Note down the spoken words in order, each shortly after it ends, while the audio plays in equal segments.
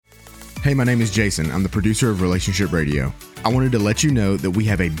Hey, my name is Jason. I'm the producer of Relationship Radio. I wanted to let you know that we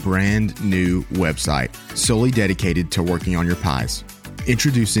have a brand new website solely dedicated to working on your pies.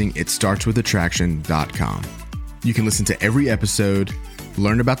 Introducing itstartswithattraction.com. You can listen to every episode,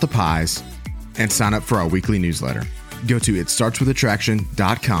 learn about the pies, and sign up for our weekly newsletter. Go to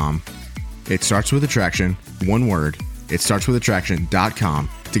itstartswithattraction.com. It starts with attraction, one word, itstartswithattraction.com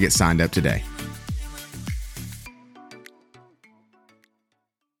to get signed up today.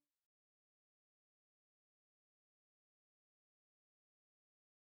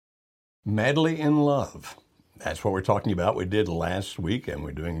 Madly in Love. That's what we're talking about. We did last week, and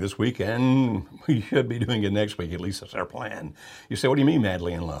we're doing this week, and we should be doing it next week. At least that's our plan. You say, what do you mean,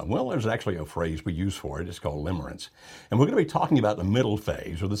 madly in love? Well, there's actually a phrase we use for it. It's called limerence. And we're going to be talking about the middle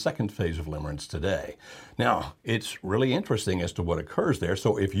phase, or the second phase of limerence today. Now, it's really interesting as to what occurs there.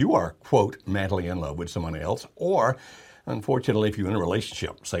 So if you are, quote, madly in love with someone else, or unfortunately, if you're in a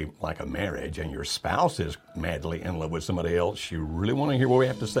relationship, say like a marriage, and your spouse is madly in love with somebody else, you really want to hear what we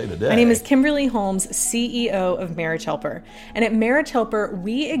have to say today. My name is Kimberly Holmes, CEO of Marriage Helper. And at Marriage Helper,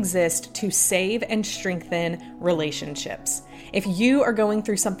 we exist to save and strengthen relationships. If you are going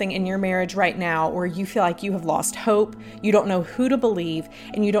through something in your marriage right now where you feel like you have lost hope, you don't know who to believe,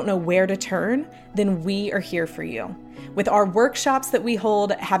 and you don't know where to turn, then we are here for you. With our workshops that we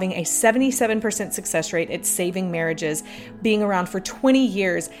hold, having a 77% success rate at saving marriages, being around for 20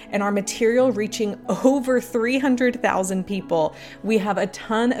 years, and our material reaching over 300,000 people, we have a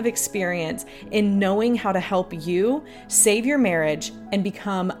ton of experience in knowing how to help you save your marriage and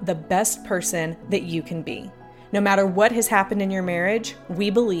become the best person that you can be. No matter what has happened in your marriage, we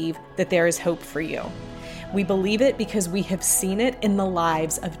believe that there is hope for you. We believe it because we have seen it in the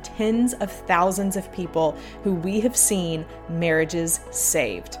lives of tens of thousands of people who we have seen marriages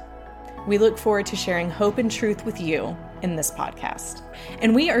saved. We look forward to sharing hope and truth with you in this podcast.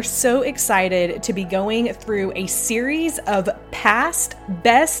 And we are so excited to be going through a series of past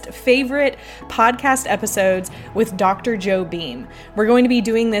best favorite podcast episodes with Dr. Joe Beam. We're going to be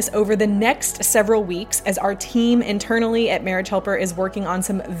doing this over the next several weeks as our team internally at Marriage Helper is working on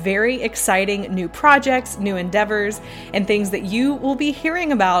some very exciting new projects, new endeavors, and things that you will be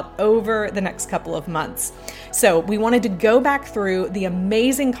hearing about over the next couple of months. So we wanted to go back through the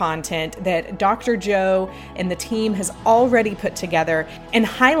amazing content that Dr. Joe and the team has already put together and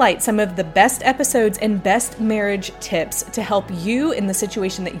highlight some of the best episodes and best marriage tips to help you in the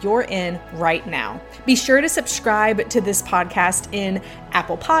situation that you're in right now. Be sure to subscribe to this podcast in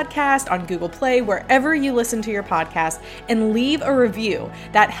Apple Podcast, on Google Play, wherever you listen to your podcast, and leave a review.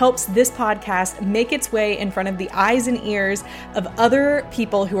 That helps this podcast make its way in front of the eyes and ears of other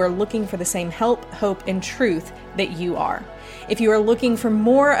people who are looking for the same help, hope, and truth that you are. If you are looking for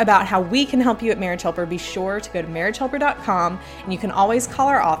more about how we can help you at Marriage Helper, be sure to go to marriagehelper.com, and you can always call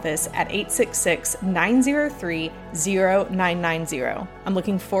our office at 866-903-0990. I'm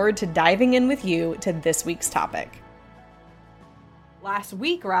looking forward to diving in with you to this week's topic. Last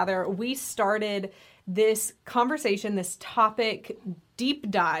week, we started this conversation, this topic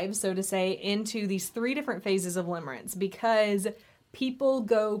deep dive, so to say, into these three different phases of limerence because people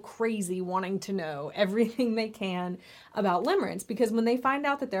go crazy wanting to know everything they can about limerence, because when they find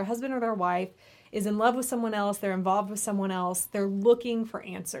out that their husband or their wife is in love with someone else, they're involved with someone else, they're looking for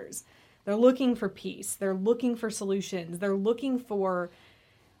answers. They're looking for peace. They're looking for solutions. They're looking for,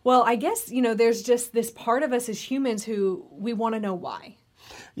 well, I guess, there's just this part of us as humans who we want to know why.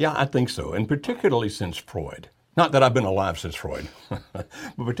 Yeah, I think so. And particularly since Freud. Not that I've been alive since Freud, but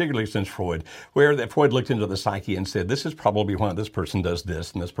particularly since Freud, where that Freud looked into the psyche and said, this is probably why this person does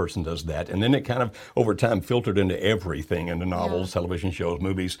this and this person does that. And then it kind of, over time, filtered into everything, into novels, television shows,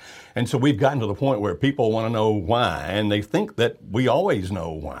 movies. And so we've gotten to the point where people want to know why, and they think that we always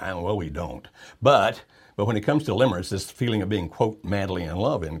know why. Well, we don't. But when it comes to limerence, this feeling of being, quote, madly in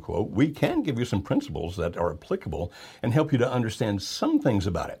love, end quote, we can give you some principles that are applicable and help you to understand some things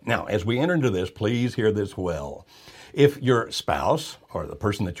about it. Now, as we enter into this, please hear this well. If your spouse or the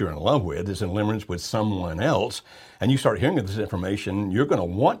person that you're in love with is in limerence with someone else, and you start hearing this information, you're going to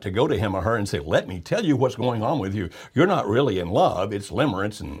want to go to him or her and say, let me tell you what's going on with you. You're not really in love, it's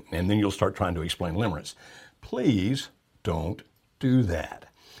limerence, and then you'll start trying to explain limerence. Please don't do that.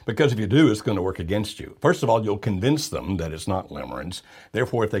 Because if you do, it's going to work against you. First of all, you'll convince them that it's not limerence.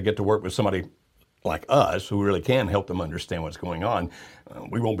 Therefore, if they get to work with somebody like us, who really can help them understand what's going on,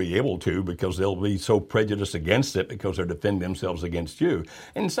 we won't be able to because they'll be so prejudiced against it because they're defending themselves against you.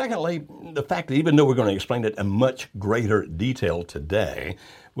 And secondly, the fact that even though we're going to explain it in much greater detail today,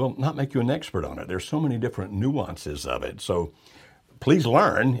 will not make you an expert on it. There's so many different nuances of it. So please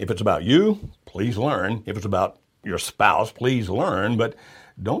learn. If it's about you, please learn. If it's about your spouse, please learn. But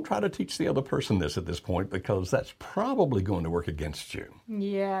don't try to teach the other person this at this point, because that's probably going to work against you.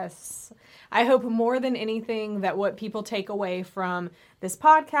 Yes. I hope more than anything that what people take away from this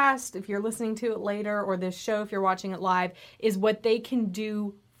podcast, if you're listening to it later, or this show, if you're watching it live, is what they can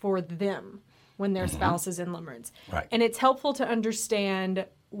do for them when their spouse is in limerence. Right. And it's helpful to understand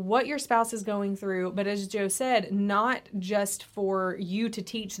what your spouse is going through, but as Joe said, not just for you to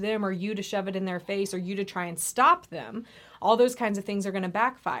teach them or you to shove it in their face or you to try and stop them. All those kinds of things are going to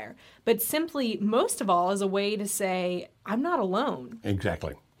backfire. But simply, most of all, as a way to say, I'm not alone.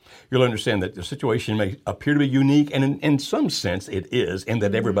 Exactly. You'll understand that the situation may appear to be unique, and in some sense it is, and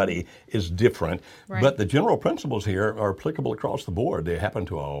that everybody is different. Right. But the general principles here are applicable across the board. They happen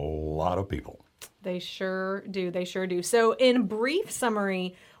to a lot of people. They sure do. They sure do. So in brief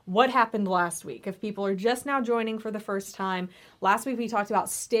summary, what happened last week? If people are just now joining for the first time, last week we talked about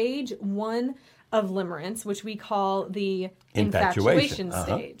stage 1 of limerence, which we call the infatuation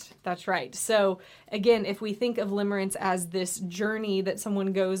stage. That's right. So again, if we think of limerence as this journey that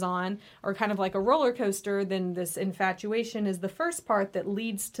someone goes on, or kind of like a roller coaster, then this infatuation is the first part that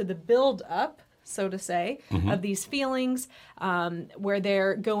leads to the build up, so to say, of these feelings, where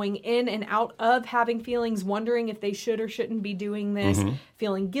they're going in and out of having feelings, wondering if they should or shouldn't be doing this,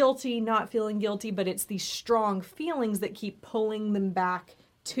 feeling guilty, not feeling guilty, but it's these strong feelings that keep pulling them back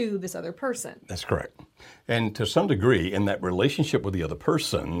to this other person. That's correct. And to some degree, in that relationship with the other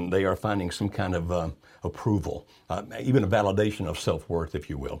person, they are finding some kind of approval, even a validation of self-worth, if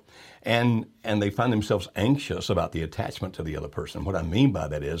you will. And they find themselves anxious about the attachment to the other person. What I mean by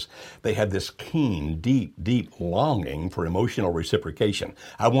that is they have this keen, deep longing for emotional reciprocation.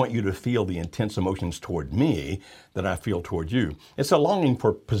 I want you to feel the intense emotions toward me that I feel toward you. It's a longing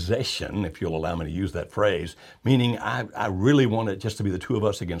for possession, if you'll allow me to use that phrase, meaning I really want it just to be the two of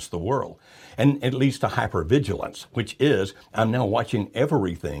us against the world. And it leads to hypervigilance, which is I'm now watching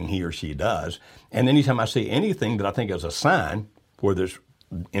everything he or she does. And anytime I see anything that I think is a sign, whether it's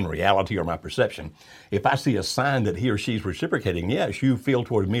in reality or my perception, if I see a sign that he or she's reciprocating, yes, you feel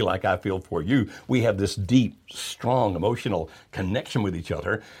toward me like I feel for you, we have this deep, strong emotional connection with each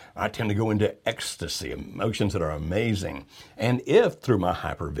other, I tend to go into ecstasy, emotions that are amazing. And if through my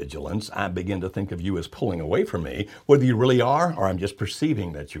hypervigilance, I begin to think of you as pulling away from me, whether you really are or I'm just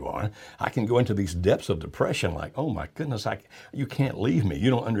perceiving that you are, I can go into these depths of depression like, oh my goodness, you can't leave me. You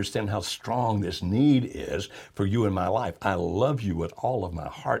don't understand how strong this need is for you in my life. I love you with all of my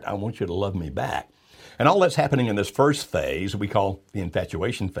heart. I want you to love me back. And all that's happening in this first phase we call the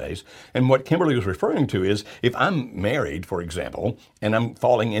infatuation phase. And what Kimberly was referring to is if I'm married, for example, and I'm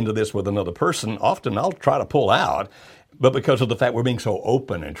falling into this with another person, often I'll try to pull out, but because of the fact we're being so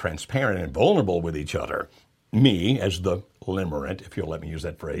open and transparent and vulnerable with each other, me as the limerent, if you'll let me use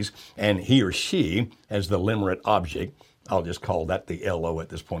that phrase, and he or she as the limerent object, I'll just call that the LO at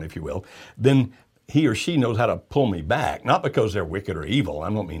this point, if you will, then he or she knows how to pull me back, not because they're wicked or evil, I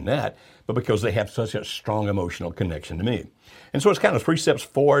don't mean that, but because they have such a strong emotional connection to me. And so it's kind of 3 steps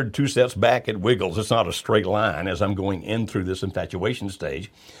forward, 2 steps back, it wiggles. It's not a straight line as I'm going in through this infatuation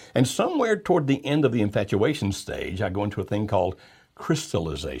stage. And somewhere toward the end of the infatuation stage, I go into a thing called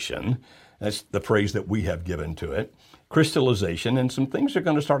crystallization. That's the phrase that we have given to it. Crystallization, and some things are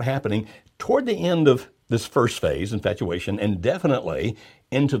going to start happening toward the end of this first phase, infatuation, and definitely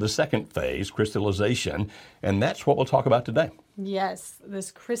into the second phase, crystallization, and that's what we'll talk about today. Yes,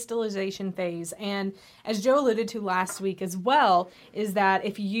 this crystallization phase. And as Joe alluded to last week as well, is that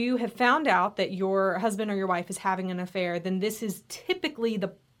if you have found out that your husband or your wife is having an affair, then this is typically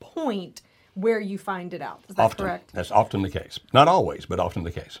the point where you find it out. Is that correct? That's often the case. Not always, but often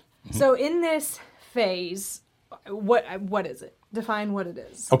the case. Mm-hmm. So in this phase, what is it? Define what it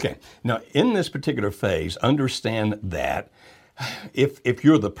is. Okay. Now, in this particular phase, understand that if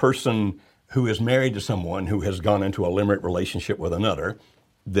you're the person who is married to someone who has gone into a limerent relationship with another,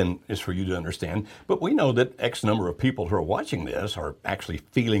 then it's for you to understand. But we know that X number of people who are watching this are actually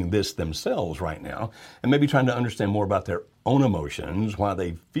feeling this themselves right now and maybe trying to understand more about their own emotions, why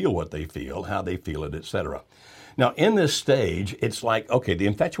they feel what they feel, how they feel it, etc. Now, in this stage, it's like, okay, the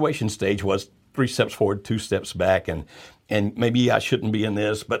infatuation stage was 3 steps forward, 2 steps back, and maybe I shouldn't be in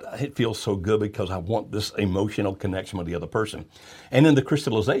this, but it feels so good because I want this emotional connection with the other person. And in the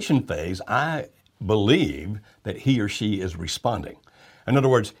crystallization phase, I believe that he or she is responding. In other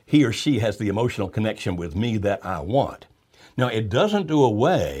words, he or she has the emotional connection with me that I want. Now, it doesn't do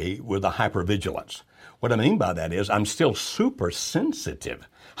away with the hypervigilance. What I mean by that is I'm still super sensitive.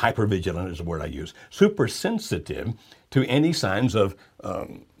 Hypervigilant is the word I use. Super sensitive to any signs of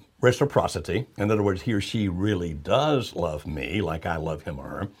reciprocity. In other words, he or she really does love me like I love him or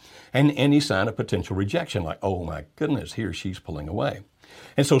her. And any sign of potential rejection, like, oh my goodness, he or she's pulling away.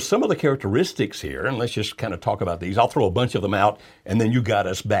 And so some of the characteristics here, and let's just kind of talk about these. I'll throw a bunch of them out, and then you guide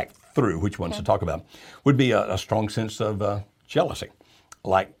us back through which ones to talk about, would be a strong sense of jealousy.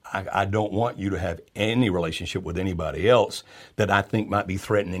 Like, I don't want you to have any relationship with anybody else that I think might be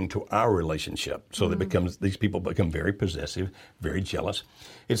threatening to our relationship. So these people become very possessive, very jealous.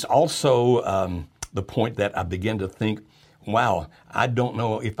 It's also the point that I begin to think, wow, I don't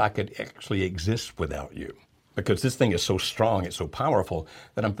know if I could actually exist without you. Because this thing is so strong, it's so powerful,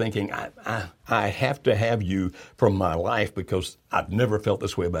 that I'm thinking, I have to have you from my life because I've never felt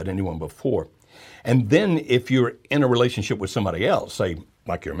this way about anyone before. And then if you're in a relationship with somebody else, say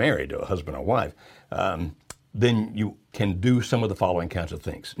like you're married to a husband or wife, then you can do some of the following kinds of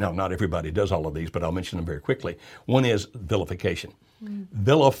things. Now, not everybody does all of these, but I'll mention them very quickly. One is vilification.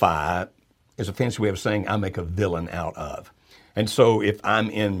 Vilify is a fancy way of saying I make a villain out of. And so if I'm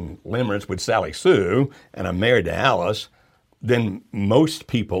in limerence with Sally Sue and I'm married to Alice, then most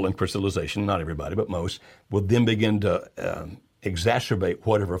people in Christianization, not everybody, but most, will then begin to exacerbate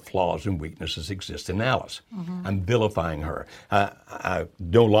whatever flaws and weaknesses exist in Alice. I'm vilifying her. I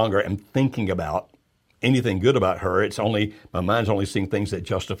no longer am thinking about anything good about her. It's only, my mind's only seeing things that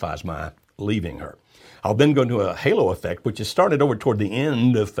justifies my leaving her. I'll then go into a halo effect, which is started over toward the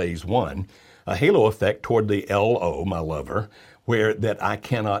end of phase one, a halo effect toward the LO, my lover, where that I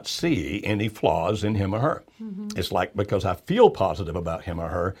cannot see any flaws in him or her. It's like, because I feel positive about him or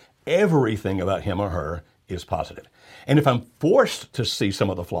her, everything about him or her is positive. And if I'm forced to see some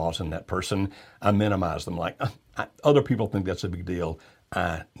of the flaws in that person, I minimize them. Like, other people think that's a big deal.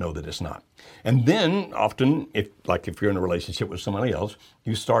 I know that it's not. And then often, if you're in a relationship with somebody else,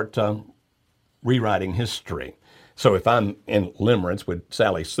 you start rewriting history. So if I'm in limerence with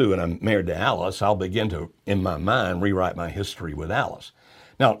Sally Sue and I'm married to Alice, I'll begin to, in my mind, rewrite my history with Alice.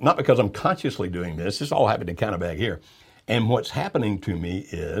 Now, not because I'm consciously doing this. It's all happening kind of back here. And what's happening to me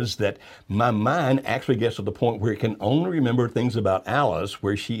is that my mind actually gets to the point where it can only remember things about Alice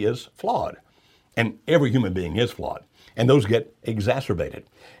where she is flawed. And every human being is flawed. And those get exacerbated.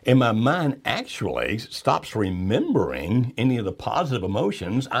 And my mind actually stops remembering any of the positive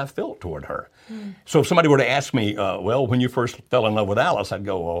emotions I felt toward her. So if somebody were to ask me, well, when you first fell in love with Alice, I'd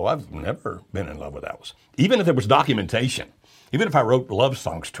go, oh, I've never been in love with Alice. Even if there was documentation, even if I wrote love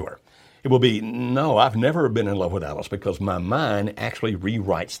songs to her, it will be, no, I've never been in love with Alice, because my mind actually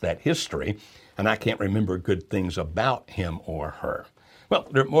rewrites that history and I can't remember good things about him or her. Well,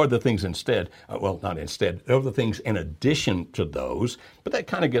 there are more of the things instead. Not instead. There are the things in addition to those, but that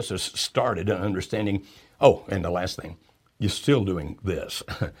kind of gets us started in understanding. Oh, and the last thing, you're still doing this.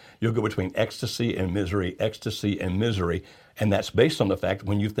 You'll go between ecstasy and misery, and that's based on the fact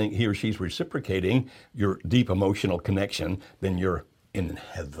when you think he or she's reciprocating your deep emotional connection, then you're in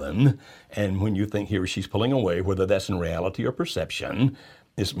heaven. And when you think he or she's pulling away, whether that's in reality or perception,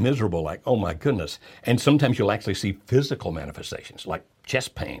 it's miserable, like, oh my goodness. And sometimes you'll actually see physical manifestations like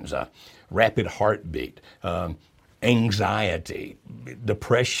chest pains, rapid heartbeat, anxiety,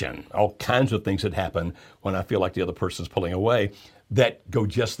 depression, all kinds of things that happen when I feel like the other person's pulling away that go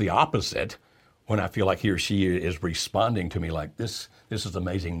just the opposite when I feel like he or she is responding to me like, this is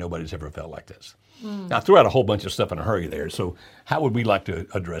amazing, nobody's ever felt like this. Now, I threw out a whole bunch of stuff in a hurry there, so how would we like to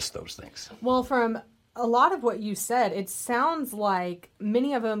address those things? Well, from a lot of what you said, it sounds like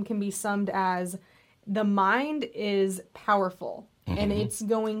many of them can be summed as the mind is powerful, and it's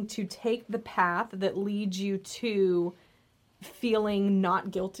going to take the path that leads you to feeling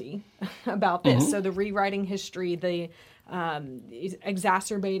not guilty about this. So the rewriting history, the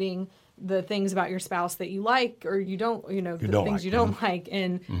exacerbating the things about your spouse that you like or you don't, the things you don't like,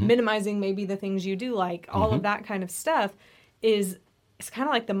 and minimizing maybe the things you do like, all of that kind of stuff it's kind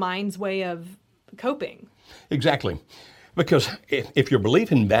of like the mind's way of coping. Exactly. Because if your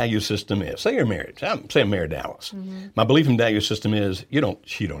belief and value system is, say you're married, say I'm married to Alice. My belief and value system is you don't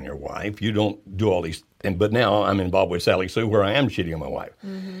cheat on your wife, you don't do all these, but now I'm involved with Sally Sue where I am cheating on my wife.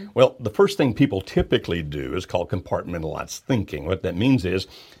 Well, the first thing people typically do is called compartmentalized thinking. What that means is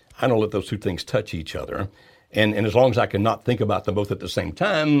I don't let those two things touch each other. And as long as I cannot think about them both at the same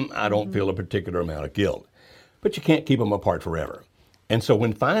time, I don't feel a particular amount of guilt. But you can't keep them apart forever. And so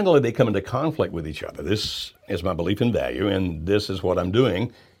when finally they come into conflict with each other, this is my belief and value, and this is what I'm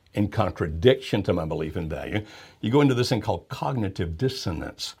doing in contradiction to my belief and value, you go into this thing called cognitive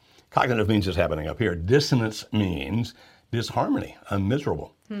dissonance. Cognitive means it's happening up here. Dissonance means disharmony. I'm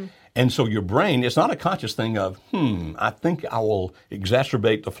miserable. And so your brain, it's not a conscious thing of, I think I will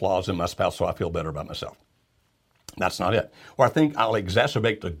exacerbate the flaws in my spouse so I feel better about myself. That's not it. Or I think I'll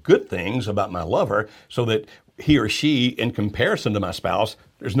exacerbate the good things about my lover so that he or she, in comparison to my spouse,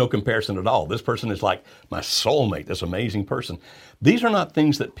 There's no comparison at all. This person is like my soulmate, this amazing person. These are not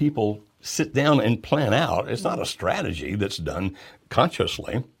things that people sit down and plan out. It's not a strategy that's done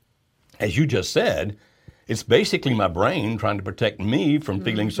consciously. As you just said, it's basically my brain trying to protect me from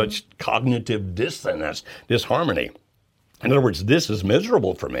feeling such cognitive dissonance, disharmony. In other words, this is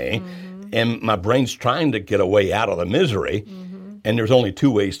miserable for me, and my brain's trying to get a way out of the misery, and there's only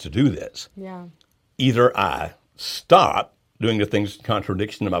two ways to do this. Yeah. Either I stop doing the things in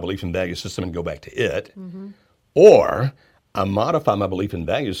contradiction to my belief and value system and go back to it, or I modify my belief and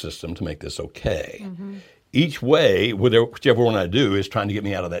value system to make this okay. Each way, whichever one I do, is trying to get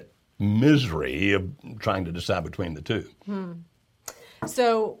me out of that misery of trying to decide between the two.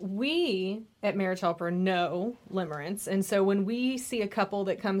 So we at Marriage Helper know limerence. And so when we see a couple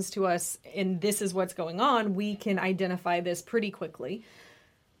that comes to us and this is what's going on, we can identify this pretty quickly.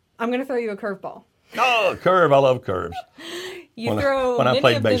 I'm going to throw you a curveball. Oh, curve. I love curves. When I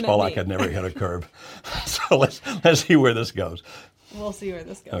played baseball, I could never hit a curve. So let's see where this goes. We'll see where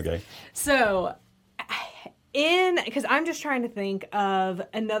this goes. Okay. So because I'm just trying to think of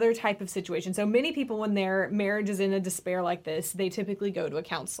another type of situation. So many people, when their marriage is in a despair like this, they typically go to a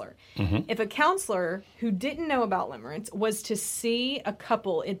counselor. If a counselor who didn't know about limerence was to see a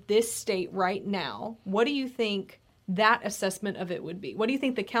couple at this state right now, what do you think that assessment of it would be? What do you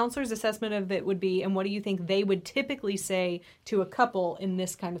think the counselor's assessment of it would be, and what do you think they would typically say to a couple in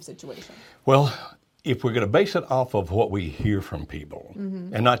this kind of situation? Well, if we're going to base it off of what we hear from people,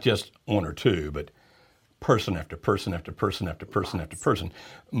 and not just one or two, but person after person after person after person after person,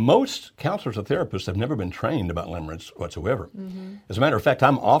 most counselors or therapists have never been trained about limerence whatsoever. As a matter of fact,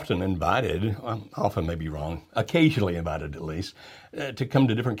 I'm often invited, often may be wrong, occasionally invited at least, to come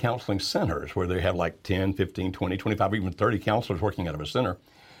to different counseling centers where they have like 10, 15, 20, 25, even 30 counselors working out of a center,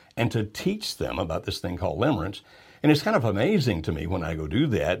 and to teach them about this thing called limerence. And it's kind of amazing to me when I go do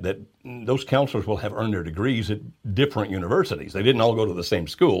that those counselors will have earned their degrees at different universities. They didn't all go to the same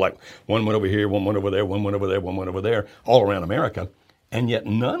school, like one went over here, one went over there, one went over there, one went over there, all around America. And yet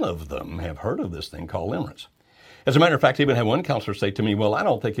none of them have heard of this thing called limerence. As a matter of fact, I even had one counselor say to me, well, I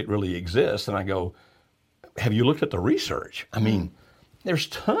don't think it really exists. And I go, have you looked at the research? I mean, there's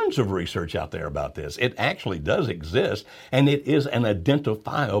tons of research out there about this. It actually does exist, and it is an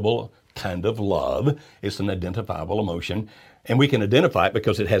identifiable kind of love. It's an identifiable emotion, and we can identify it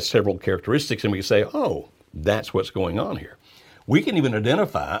because it has several characteristics, and we say, oh, that's what's going on here. We can even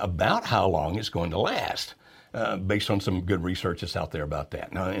identify about how long it's going to last based on some good research that's out there about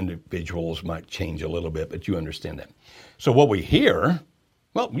that. Now, individuals might change a little bit, but you understand that. So what we hear,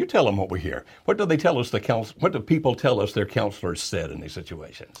 well, you tell them what we hear. What do they tell us? What do people tell us their counselors said in these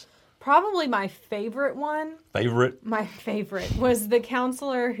situations? Probably my favorite one. My favorite was the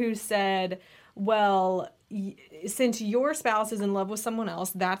counselor who said, well, since your spouse is in love with someone else,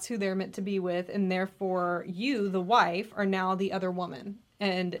 that's who they're meant to be with, and therefore you, the wife, are now the other woman,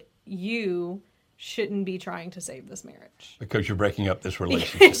 and you shouldn't be trying to save this marriage. Because you're breaking up this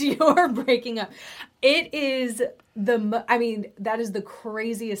relationship. You're breaking up. It is that is the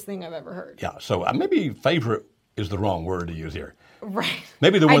craziest thing I've ever heard. Yeah, so maybe favorite is the wrong word to use here. Right.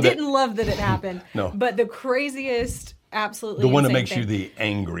 Maybe the one I didn't love that it happened. No. But the craziest, absolutely the one that makes thing. you the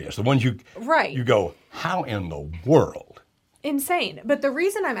angriest. The ones you go, how in the world? Insane. But the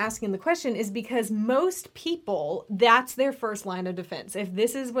reason I'm asking the question is because most people, that's their first line of defense. If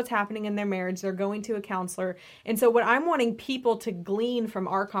this is what's happening in their marriage, they're going to a counselor. And so what I'm wanting people to glean from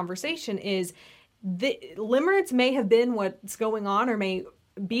our conversation is limerence may have been what's going on or may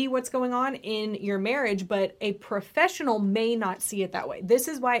be what's going on in your marriage, but a professional may not see it that way. This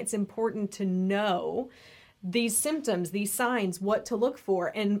is why it's important to know these symptoms, these signs, what to look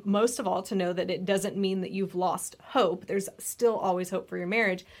for, and most of all to know that it doesn't mean that you've lost hope. There's still always hope for your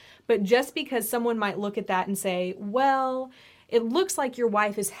marriage. But just because someone might look at that and say, well, it looks like your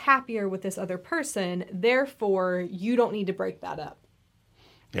wife is happier with this other person, therefore you don't need to break that up.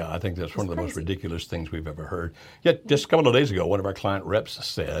 Yeah, I think that's one of the most ridiculous things we've ever heard. Yet just a couple of days ago, one of our client reps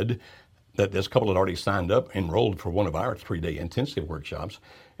said that this couple had already signed up, enrolled for one of our 3-day intensive workshops,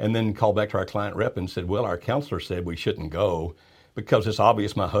 and then called back to our client rep and said, well, our counselor said we shouldn't go because it's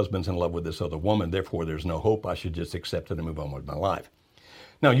obvious my husband's in love with this other woman, therefore there's no hope. I should just accept it and move on with my life.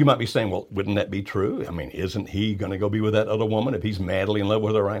 Now, you might be saying, well, wouldn't that be true? I mean, isn't he going to go be with that other woman if he's madly in love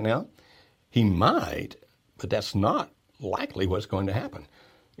with her right now? He might, but that's not likely what's going to happen.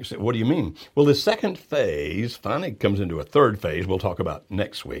 You say, what do you mean? Well, the second phase finally comes into a third phase we'll talk about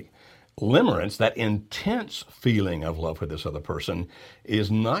next week. Limerence, that intense feeling of love for this other person, is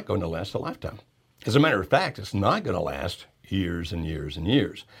not going to last a lifetime. As a matter of fact, it's not going to last years and years and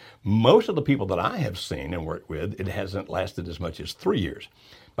years. Most of the people that I have seen and worked with, it hasn't lasted as much as 3 years.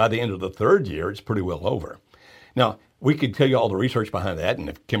 By the end of the third year, it's pretty well over. Now, we could tell you all the research behind that, and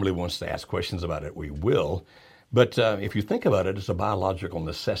if Kimberly wants to ask questions about it, we will. But if you think about it, it's a biological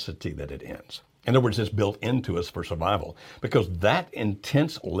necessity that it ends. In other words, it's built into us for survival, because that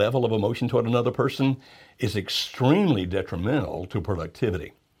intense level of emotion toward another person is extremely detrimental to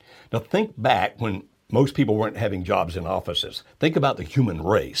productivity. Now, think back when most people weren't having jobs in offices. Think about the human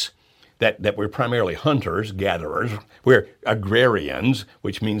race, that we're primarily hunters, gatherers. We're agrarians,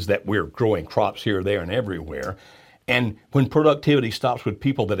 which means that we're growing crops here, there, and everywhere. And when productivity stops with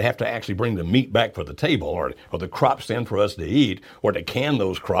people that have to actually bring the meat back for the table, or the crops in for us to eat, or to can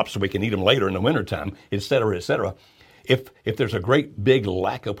those crops so we can eat them later in the wintertime, et cetera, et cetera. If there's a great big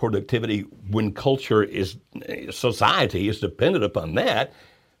lack of productivity when society is dependent upon that,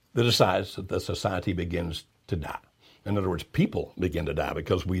 the society begins to die. In other words, people begin to die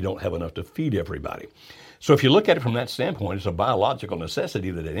because we don't have enough to feed everybody. So if you look at it from that standpoint, it's a biological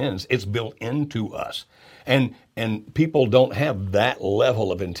necessity that it ends. It's built into us. And people don't have that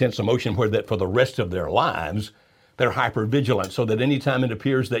level of intense emotion where that for the rest of their lives, they're hypervigilant, so that anytime it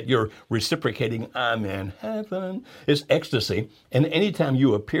appears that you're reciprocating, I'm in heaven, it's ecstasy. And anytime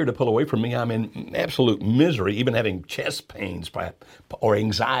you appear to pull away from me, I'm in absolute misery, even having chest pains or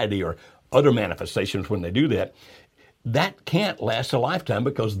anxiety or other manifestations when they do that. That can't last a lifetime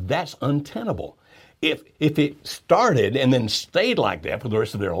because that's untenable. If it started and then stayed like that for the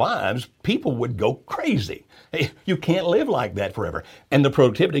rest of their lives, people would go crazy. You can't live like that forever. And the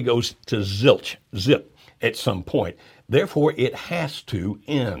productivity goes to zip at some point. Therefore, it has to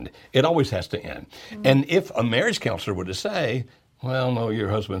end. It always has to end. Mm-hmm. And if a marriage counselor were to say, well, no, your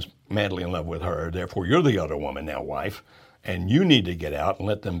husband's madly in love with her, therefore you're the other woman now, wife, and you need to get out and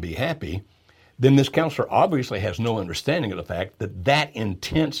let them be happy, then this counselor obviously has no understanding of the fact that that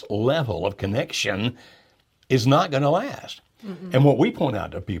intense level of connection is not going to last. Mm-hmm. And what we point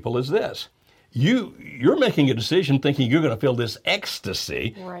out to people is this. You're making a decision thinking you're going to feel this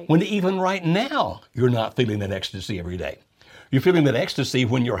ecstasy, right, when even right now you're not feeling that ecstasy every day. You're feeling that ecstasy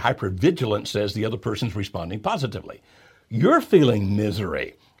when your hypervigilance says the other person's responding positively. You're feeling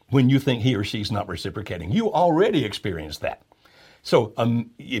misery when you think he or she's not reciprocating. You already experienced that. So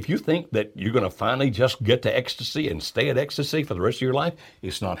if you think that you're going to finally just get to ecstasy and stay at ecstasy for the rest of your life,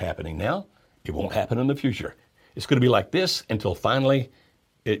 it's not happening now. It won't happen in the future. It's going to be like this until finally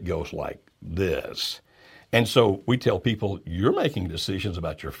it goes like this. And so we tell people you're making decisions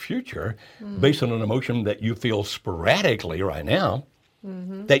about your future based on an emotion that you feel sporadically right now,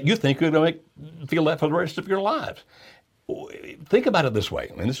 that you think you're going to feel that for the rest of your lives. Think about it this way,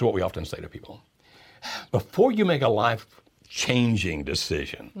 and this is what we often say to people. Before you make a life-changing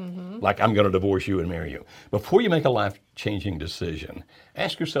decision, like I'm going to divorce you and marry you, before you make a life-changing decision,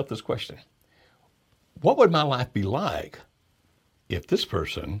 ask yourself this question. What would my life be like if this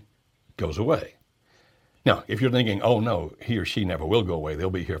person goes away? Now, if you're thinking, oh no, he or she never will go away,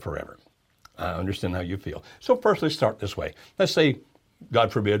 they'll be here forever. I understand how you feel. So first, let's start this way. Let's say,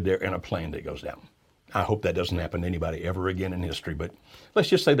 God forbid, they're in a plane that goes down. I hope that doesn't happen to anybody ever again in history, but let's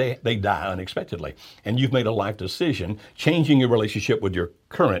just say they die unexpectedly, and you've made a life decision, changing your relationship with your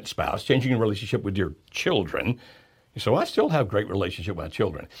current spouse, changing your relationship with your children. So I still have a great relationship with my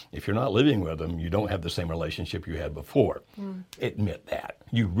children. If you're not living with them, you don't have the same relationship you had before. Admit that.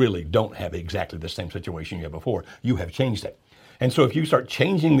 You really don't have exactly the same situation you had before. You have changed it. And so if you start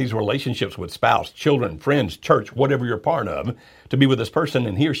changing these relationships with spouse, children, friends, church, whatever you're part of, to be with this person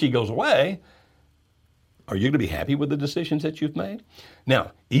and he or she goes away, are you going to be happy with the decisions that you've made?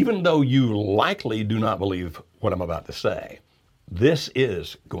 Now, even though you likely do not believe what I'm about to say, this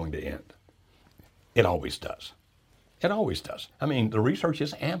is going to end. It always does. It always does. I mean, the research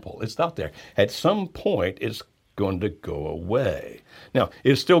is ample. It's out there. At some point, it's going to go away. Now,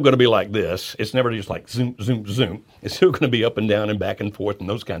 it's still going to be like this. It's never just like zoom, zoom, zoom. It's still going to be up and down and back and forth and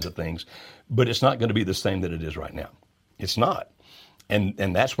those kinds of things. But it's not going to be the same that it is right now. It's not.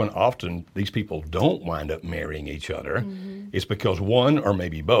 And that's when often these people don't wind up marrying each other. It's because one, or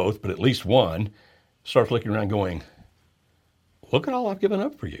maybe both, but at least one, starts looking around going, look at all I've given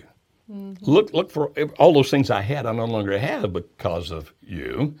up for you. Look for all those things I had, I no longer have because of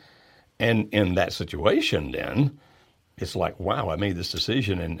you. And in that situation, then it's like, wow, I made this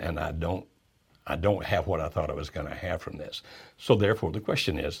decision and I don't have what I thought I was going to have from this. So therefore, the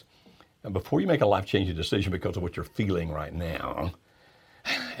question is, before you make a life-changing decision because of what you're feeling right now,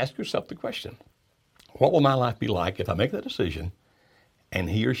 ask yourself the question, what will my life be like if I make that decision and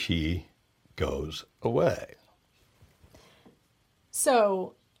he or she goes away?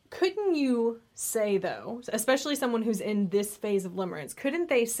 So Couldn't you say, though, especially someone who's in this phase of limerence, couldn't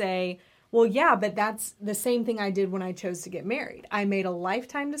they say, well, yeah, but that's the same thing I did when I chose to get married. I made a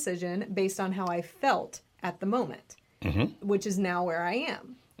lifetime decision based on how I felt at the moment, which is now where I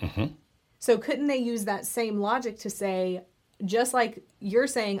am. So couldn't they use that same logic to say, just like you're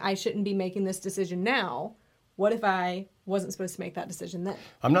saying I shouldn't be making this decision now, what if I wasn't supposed to make that decision then?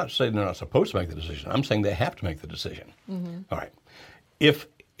 I'm not saying they're not supposed to make the decision. I'm saying they have to make the decision. All right. If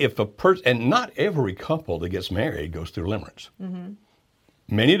a person, and not every couple that gets married goes through limerence.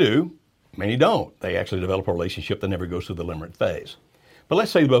 Many do, many don't. They actually develop a relationship that never goes through the limerence phase. But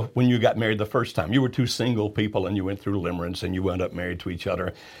let's say when you got married the first time, you were two single people and you went through limerence and you wound up married to each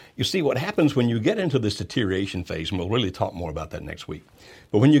other. You see, what happens when you get into this deterioration phase, and we'll really talk more about that next week,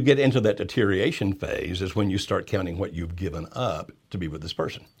 but when you get into that deterioration phase is when you start counting what you've given up to be with this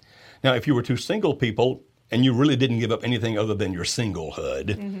person. Now, if you were two single people and you really didn't give up anything other than your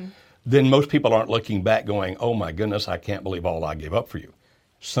singlehood, then most people aren't looking back going, oh my goodness, I can't believe all I gave up for you.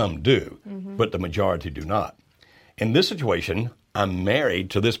 Some do, but the majority do not. In this situation, I'm married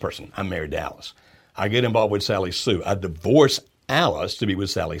to this person. I'm married to Alice. I get involved with Sally Sue. I divorce Alice to be with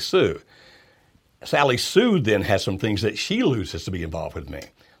Sally Sue. Sally Sue then has some things that she loses to be involved with me.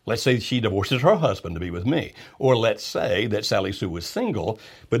 Let's say she divorces her husband to be with me. Or let's say that Sally Sue was single,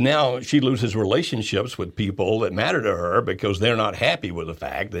 but now she loses relationships with people that matter to her because they're not happy with the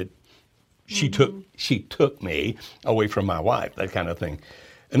fact that she took me away from my wife, that kind of thing.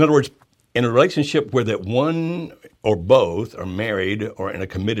 In other words, in a relationship where that one or both are married or in a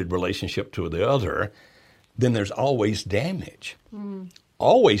committed relationship to the other, then there's always damage.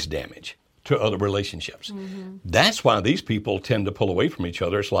 Always damage to other relationships. That's why these people tend to pull away from each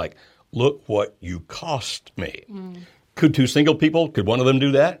other. It's like, look what you cost me. Could two single people, could one of them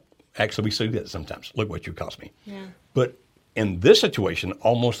do that? Actually, we see that sometimes. Look what you cost me. But in this situation,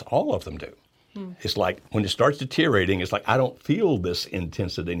 almost all of them do. It's like when it starts deteriorating, it's like, I don't feel this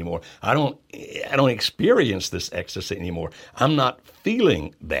intensity anymore. I don't experience this ecstasy anymore. I'm not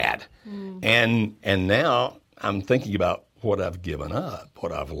feeling that. And now I'm thinking about what I've given up,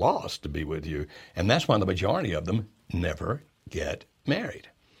 what I've lost to be with you. And that's why the majority of them never get married.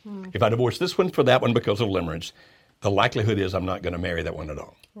 If I divorce this one for that one because of limerence, the likelihood is I'm not going to marry that one at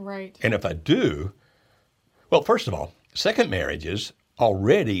all. Right. And if I do, well, first of all, second marriages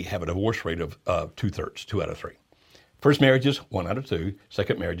already have a divorce rate of 2/3, 2 out of 3. First marriages, 1 out of 2.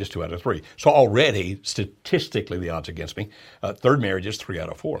 Second marriages, 2 out of 3. So already, statistically, the odds against me. Third marriages, 3 out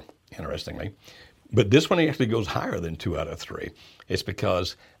of 4, interestingly. But this one actually goes higher than 2 out of 3. It's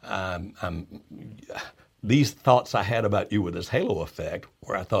because these thoughts I had about you with this halo effect,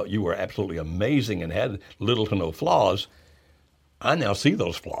 where I thought you were absolutely amazing and had little to no flaws, I now see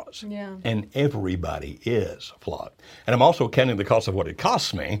those flaws. And everybody is flawed. And I'm also counting the cost of what it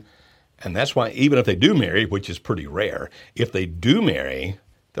costs me. And that's why even if they do marry, which is pretty rare, if they do marry,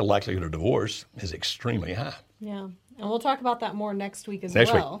 the likelihood of divorce is extremely high. Yeah. And we'll talk about that more next week as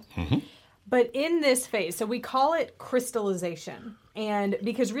well. But in this phase, so we call it crystallization. And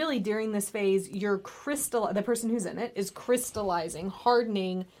because really during this phase, the person who's in it is crystallizing,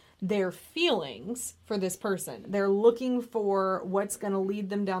 hardening their feelings for this person. They're looking for what's going to lead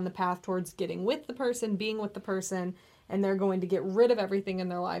them down the path towards getting with the person, being with the person, and they're going to get rid of everything in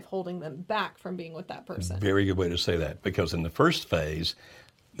their life holding them back from being with that person. Very good way to say that, because in the first phase,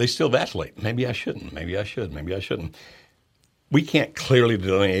 they still vacillate. Maybe I shouldn't. Maybe I should. Maybe I shouldn't. We can't clearly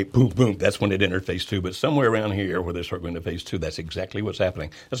delineate, boom, boom, that's when it entered phase 2, but somewhere around here where they start going to phase 2, that's exactly what's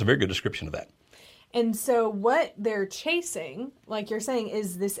happening. That's a very good description of that. And so what they're chasing, like you're saying,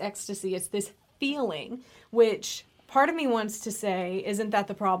 is this ecstasy. It's this feeling, which part of me wants to say, isn't that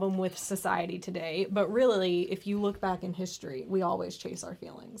the problem with society today? But really, if you look back in history, we always chase our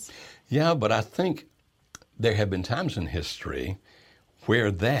feelings. Yeah, but I think there have been times in history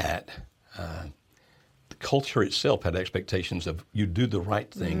where the culture itself had expectations of you do the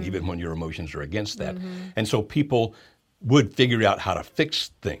right thing even when your emotions are against that. And so people would figure out how to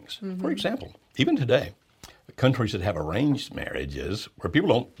fix things. For example, even today, countries that have arranged marriages where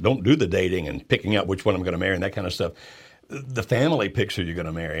people don't do the dating and picking out which one I'm going to marry and that kind of stuff. The family picks who you're going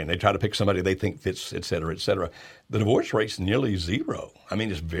to marry, and they try to pick somebody they think fits, et cetera, et cetera. The divorce rate's nearly zero. I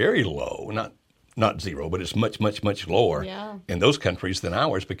mean, it's very low. Not zero, but it's much, much, much lower in those countries than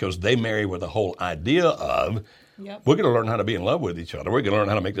ours, because they marry with the whole idea of we're going to learn how to be in love with each other. We're going to learn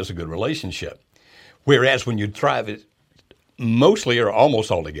how to make this a good relationship. Whereas when you thrive it mostly or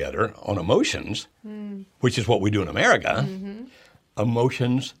almost altogether on emotions, which is what we do in America,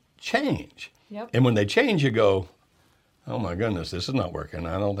 emotions change. And when they change, you go, oh my goodness, this is not working.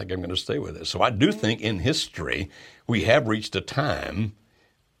 I don't think I'm going to stay with this. So I do think in history we have reached a time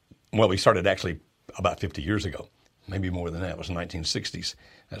well, we started actually about 50 years ago, maybe more than that. It was 1960s.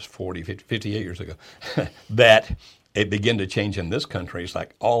 That's 40, 50, 58 years ago. That it began to change in this country. It's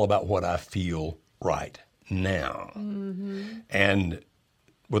like all about what I feel right now. And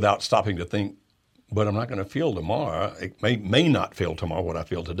without stopping to think, but I'm not going to feel tomorrow. It may not feel tomorrow what I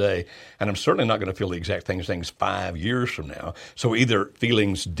feel today. And I'm certainly not going to feel the exact things 5 years from now. So either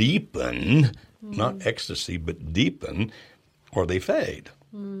feelings deepen, not ecstasy, but deepen, or they fade.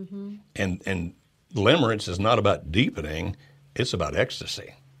 And limerence is not about deepening. It's about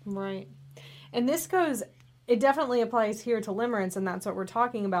ecstasy. Right. And this goes, it definitely applies here to limerence, and that's what we're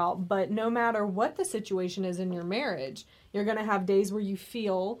talking about. But no matter what the situation is in your marriage, you're going to have days where you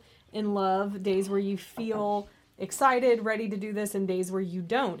feel in love, days where you feel excited, ready to do this, and days where you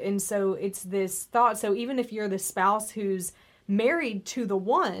don't. And so it's this thought. So even if you're the spouse who's married to the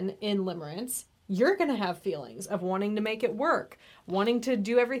one in limerence, you're going to have feelings of wanting to make it work, wanting to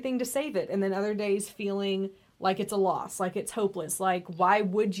do everything to save it. And then other days feeling like it's a loss, like it's hopeless. Like, why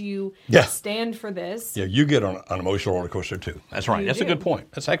would you stand for this? Yeah, you get on an emotional roller coaster too. That's right. That's a good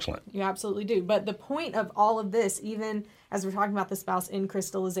point. That's excellent. You absolutely do. But the point of all of this, even as we're talking about the spouse in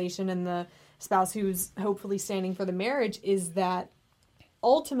crystallization and the spouse who's hopefully standing for the marriage, is that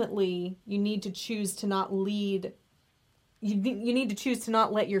ultimately you need to choose to not lead. You need to choose to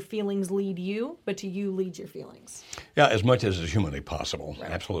not let your feelings lead you, but to you lead your feelings. Yeah, as much as is humanly possible.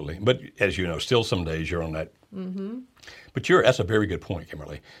 Right. Absolutely. But as you know, still some days you're on that. But that's a very good point,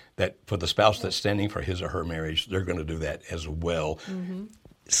 Kimberly, that for the spouse that's standing for his or her marriage, they're going to do that as well.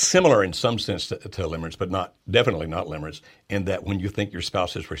 Similar in some sense to limerence, but definitely not limerence, in that when you think your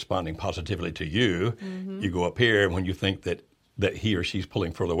spouse is responding positively to you, you go up here. When you think that he or she's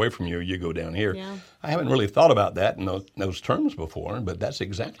pulling further away from you, you go down here. Yeah. I haven't really thought about that in those terms before, but that's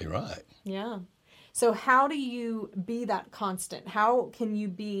exactly right. Yeah. So how do you be that constant? How can you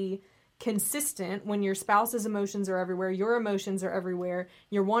be consistent when your spouse's emotions are everywhere, your emotions are everywhere,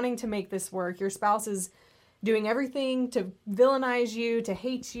 you're wanting to make this work, your spouse is doing everything to villainize you, to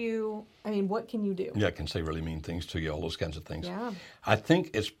hate you? I mean, what can you do? Yeah, I can say really mean things to you, all those kinds of things. Yeah. I think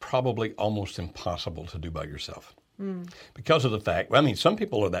it's probably almost impossible to do by yourself. Because of the fact, some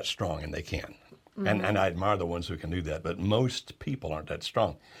people are that strong and they can. And I admire the ones who can do that, but most people aren't that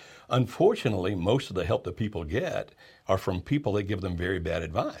strong. Unfortunately, most of the help that people get are from people that give them very bad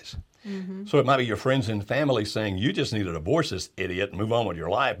advice. So it might be your friends and family saying, you just need to divorce this idiot and move on with your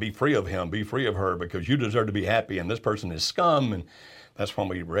life. Be free of him, be free of her, because you deserve to be happy and this person is scum. And that's when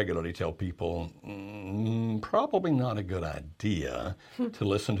we regularly tell people, probably not a good idea to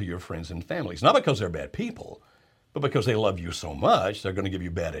listen to your friends and families. Not because they're bad people, but because they love you so much, they're going to give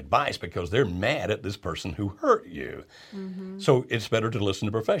you bad advice because they're mad at this person who hurt you. So it's better to listen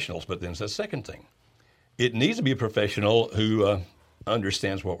to professionals. But then it's the second thing. It needs to be a professional who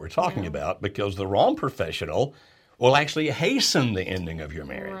understands what we're talking about, because the wrong professional will actually hasten the ending of your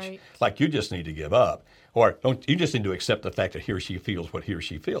marriage. Right. Like, you just need to give up. Or you just need to accept the fact that he or she feels what he or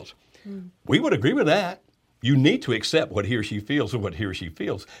she feels. We would agree with that. You need to accept what he or she feels or what he or she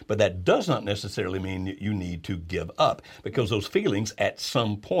feels, but that does not necessarily mean that you need to give up, because those feelings at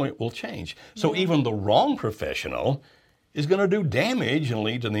some point will change. So even the wrong professional is going to do damage and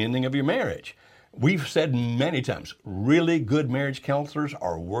lead to the ending of your marriage. We've said many times, really good marriage counselors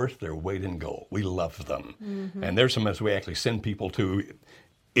are worth their weight in gold. We love them. And there's some as we actually send people to,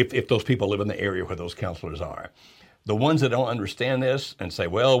 if those people live in the area where those counselors are. The ones that don't understand this and say,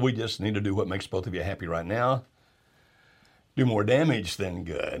 well, we just need to do what makes both of you happy right now, do more damage than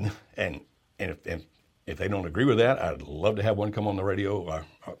good. And if they don't agree with that, I'd love to have one come on the radio.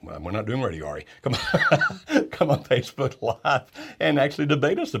 We're not doing radio, Ari. Come on Facebook Live and actually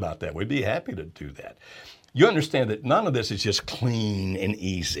debate us about that. We'd be happy to do that. You understand that none of this is just clean and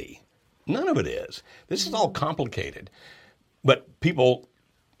easy. None of it is. This is all complicated. But people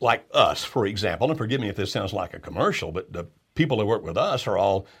like us, for example, and forgive me if this sounds like a commercial, but the people that work with us are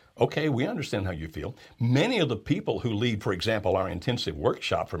all, okay, we understand how you feel. Many of the people who lead, for example, our intensive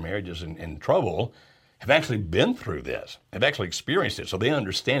workshop for marriages in trouble have actually been through this, have actually experienced it. So they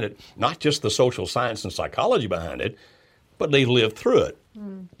understand it, not just the social science and psychology behind it, but they lived through it,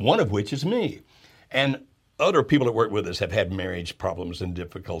 one of which is me. And other people that work with us have had marriage problems and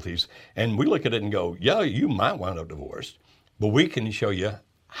difficulties, and we look at it and go, yeah, you might wind up divorced, but we can show you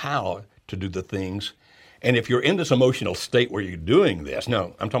how to do the things. And if you're in this emotional state where you're doing this,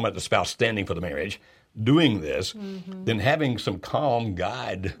 now I'm talking about the spouse standing for the marriage, doing this, then having some calm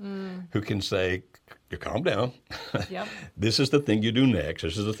guide who can say, you calm down. Yep. This is the thing you do next.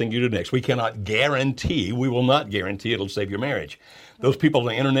 This is the thing you do next. We cannot guarantee, we will not guarantee it'll save your marriage. Those people on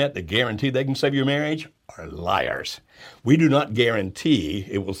the internet that guarantee they can save your marriage are liars. We do not guarantee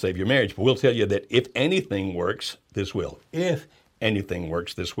it will save your marriage, but we'll tell you that if anything works, this will. If anything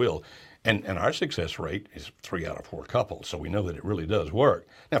works, this will. And our success rate is 3 out of 4 couples, so we know that it really does work.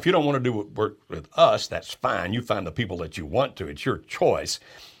 Now, if you don't want to do work with us, that's fine. You find the people that you want to. It's your choice.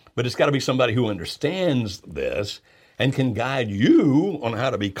 But it's got to be somebody who understands this and can guide you on how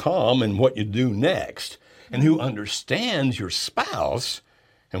to be calm and what you do next, and who understands your spouse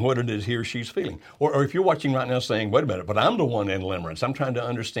and what it is he or she's feeling. Or if you're watching right now saying, wait a minute, but I'm the one in limerence. I'm trying to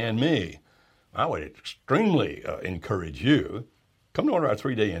understand me. I would extremely encourage you, come to one of our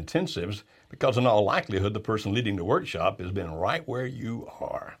 3-day intensives, because in all likelihood, the person leading the workshop has been right where you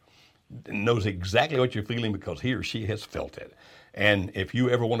are, knows exactly what you're feeling because he or she has felt it. And if you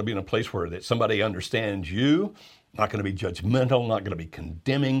ever want to be in a place where that somebody understands you, not going to be judgmental, not going to be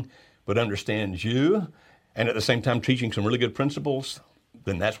condemning, but understands you, and at the same time teaching some really good principles,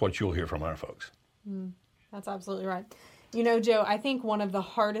 then that's what you'll hear from our folks. That's absolutely right. You know, Joe, I think one of the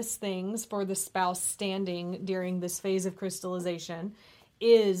hardest things for the spouse standing during this phase of crystallization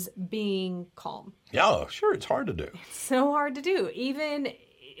is being calm. Yeah, sure, it's hard to do. It's so hard to do. Even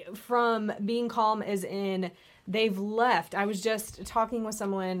from being calm as in they've left. I was just talking with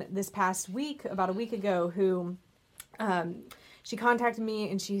someone this past week, about a week ago, who she contacted me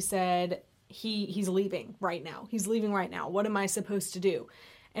and she said, he's leaving right now. He's leaving right now. What am I supposed to do?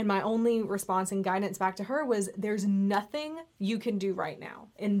 And my only response and guidance back to her was, there's nothing you can do right now.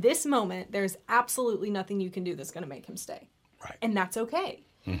 In this moment, there's absolutely nothing you can do that's going to make him stay. Right. And that's okay.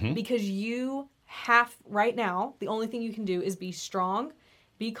 Because you have, right now, the only thing you can do is be strong,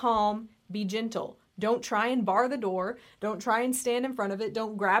 be calm, be gentle. Don't try and bar the door. Don't try and stand in front of it.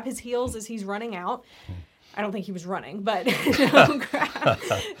 Don't grab his heels as he's running out. I don't think he was running, but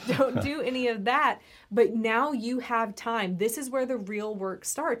don't do any of that. But now you have time. This is where the real work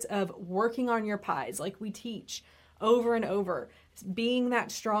starts, of working on your pies, like we teach over and over. Being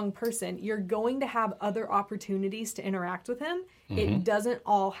that strong person, you're going to have other opportunities to interact with him. It doesn't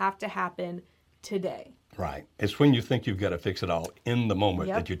all have to happen today. Right. It's when you think you've got to fix it all in the moment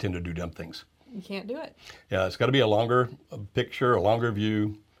that you tend to do dumb things. You can't do it. Yeah, it's got to be a longer picture, a longer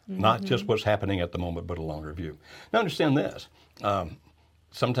view. Not just what's happening at the moment, but a longer view. Now, understand this.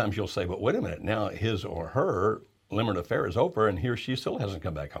 Sometimes you'll say, but wait a minute, now his or her limerent affair is over and he or she still hasn't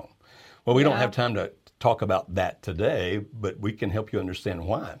come back home. Well, we don't have time to talk about that today, but we can help you understand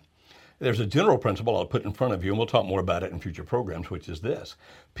why. There's a general principle I'll put in front of you, and we'll talk more about it in future programs, which is this.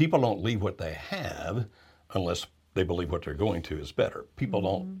 People don't leave what they have unless they believe what they're going to is better. People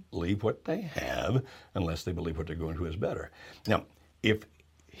don't leave what they have unless they believe what they're going to is better. Now, if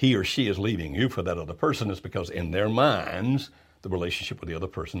he or she is leaving you for that other person, it's because in their minds, the relationship with the other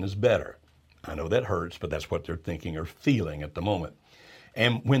person is better. I know that hurts, but that's what they're thinking or feeling at the moment.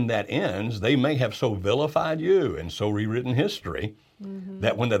 And when that ends, they may have so vilified you and so rewritten history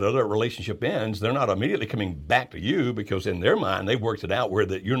that when that other relationship ends, they're not immediately coming back to you, because in their mind, they've worked it out where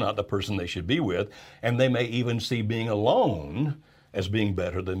that you're not the person they should be with, and they may even see being alone as being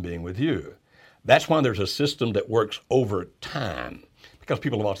better than being with you. That's why there's a system that works over time. Because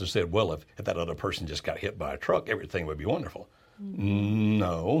people have often said, well, if that other person just got hit by a truck, everything would be wonderful.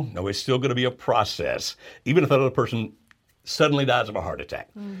 No, it's still going to be a process. Even if that other person suddenly dies of a heart attack,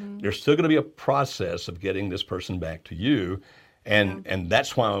 there's still going to be a process of getting this person back to you. And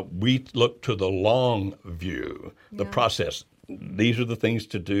that's why we look to the long view, the process. These are the things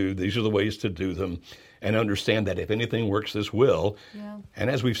to do. These are the ways to do them. And understand that if anything works, this will. And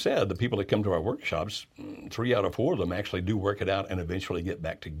as we've said, the people that come to our workshops, 3 out of 4 of them actually do work it out and eventually get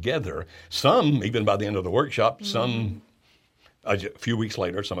back together. Some, even by the end of the workshop, some a few weeks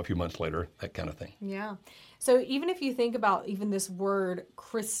later, some a few months later, that kind of thing. Yeah. So even if you think about even this word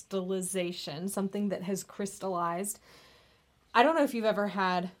crystallization, something that has crystallized, I don't know if you've ever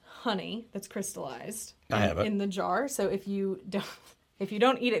had honey that's crystallized in the jar. So if you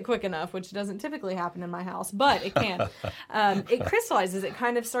don't eat it quick enough, which doesn't typically happen in my house, but it can, it crystallizes. It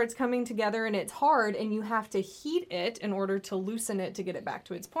kind of starts coming together, and it's hard, and you have to heat it in order to loosen it to get it back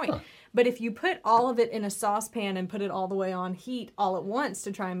to its point. But if you put all of it in a saucepan and put it all the way on heat all at once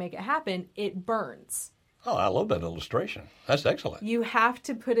to try and make it happen, it burns. Oh, I love that illustration. That's excellent. You have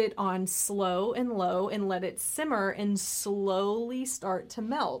to put it on slow and low and let it simmer and slowly start to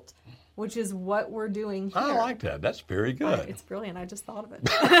melt. which is what we're doing here. I like that. That's very good. It's brilliant. I just thought of it.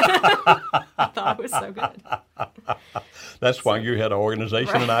 I thought it was so good. That's why you had an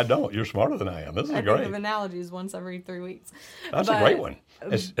organization and I don't. You're smarter than I am. This is I great. think of analogies once every 3 weeks. That's a great one.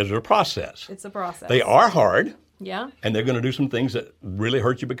 It's a process. It's a process. They are hard. Yeah. And they're going to do some things that really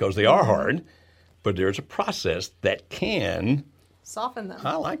hurt you because they are hard. But there's a process that can soften them.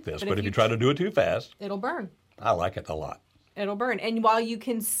 I like this. But if you try to do it too fast, it'll burn. I like it a lot. It'll burn. And while you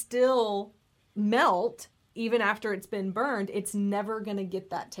can still melt, even after it's been burned, it's never going to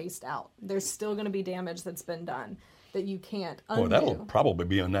get that taste out. There's still going to be damage that's been done that you can't undo. Well, that'll probably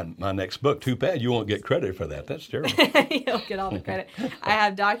be on my next book. Too bad you won't get credit for that. That's terrible. You'll get all the credit. I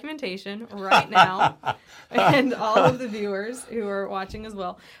have documentation right now, and all of the viewers who are watching as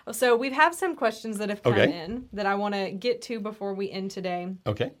well. So we have some questions that have come in that I want to get to before we end today.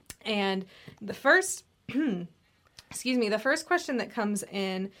 Okay. And the first, the first question that comes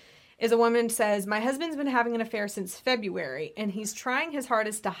in is a woman says, my husband's been having an affair since February, and he's trying his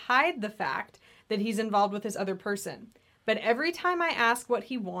hardest to hide the fact that he's involved with this other person. But every time I ask what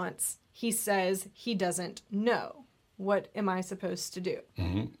he wants, he says he doesn't know. What am I supposed to do?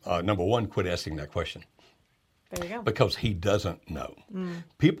 Mm-hmm. Number one, quit asking that question. There you go. Because he doesn't know.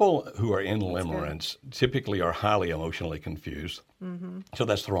 People who are in limerence typically are highly emotionally confused. So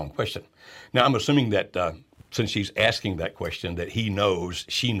that's the wrong question. Now, I'm assuming that since she's asking that question, that he knows,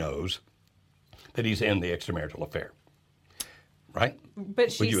 she knows, that he's in the extramarital affair. Right?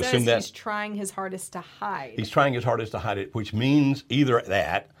 But she says he's trying his hardest to hide. He's trying his hardest to hide it, which means either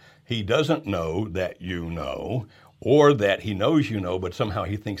that he doesn't know that you know, or that he knows you know, but somehow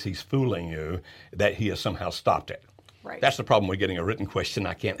he thinks he's fooling you, that he has somehow stopped it. Right. That's the problem with getting a written question.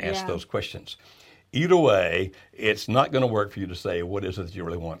 I can't ask those questions. Either way, it's not going to work for you to say, what is it that you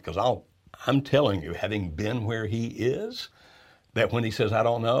really want? Because I'm telling you, having been where he is, that when he says, I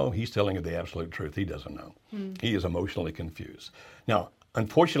don't know, he's telling you the absolute truth. He doesn't know. He is emotionally confused. Now,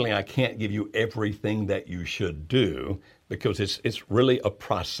 unfortunately, I can't give you everything that you should do because it's really a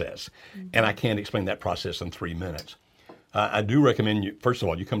process. And I can't explain that process in 3 minutes. I do recommend you, first of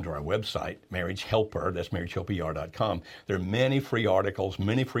all, you come to our website, Marriage Helper, that's marriagehelper.com. There are many free articles,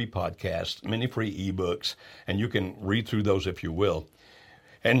 many free podcasts, many free ebooks, and you can read through those if you will.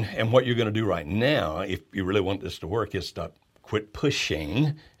 And what you're going to do right now, if you really want this to work, is to quit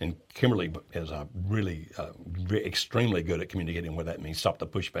pushing, and Kimberly is really extremely good at communicating what that means. Stop the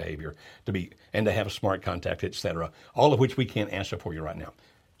push behavior, and to have a smart contact, etc. All of which we can't answer for you right now.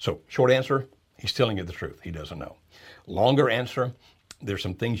 So, short answer, he's telling you the truth. He doesn't know. Longer answer, there's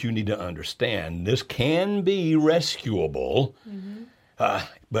some things you need to understand. This can be rescuable,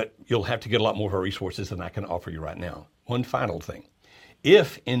 but you'll have to get a lot more of our resources than I can offer you right now. One final thing.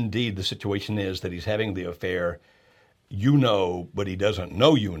 If indeed the situation is that he's having the affair, you know, but he doesn't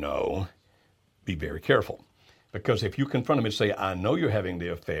know you know, be very careful. Because if you confront him and say, I know you're having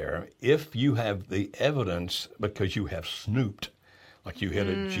the affair, if you have the evidence because you have snooped, like you hid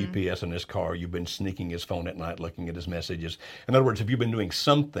a GPS in his car, you've been sneaking his phone at night, looking at his messages. In other words, if you've been doing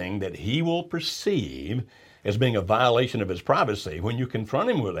something that he will perceive as being a violation of his privacy, when you confront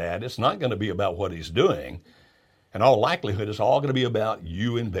him with that, it's not going to be about what he's doing. In all likelihood, it's all going to be about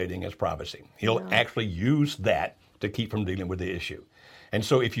you invading his privacy. He'll actually use that to keep from dealing with the issue. And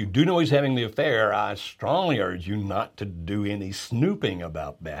so if you do know he's having the affair, I strongly urge you not to do any snooping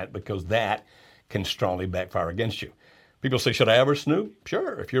about that, because that can strongly backfire against you. People say, should I ever snoop?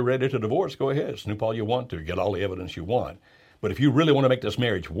 Sure. If you're ready to divorce, go ahead. Snoop all you want to. Get all the evidence you want. But if you really want to make this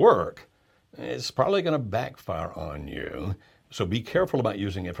marriage work, it's probably going to backfire on you. So be careful about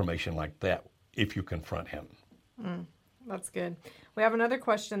using information like that if you confront him. That's good. We have another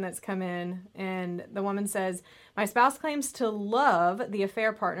question that's come in, and the woman says, my spouse claims to love the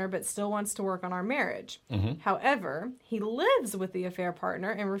affair partner but still wants to work on our marriage. However, he lives with the affair partner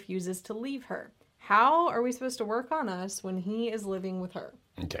and refuses to leave her. How are we supposed to work on us when he is living with her?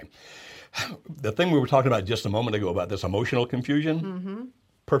 Okay. The thing we were talking about just a moment ago about this emotional confusion,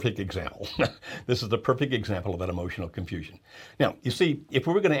 perfect example. This is the perfect example of that emotional confusion. Now, you see, if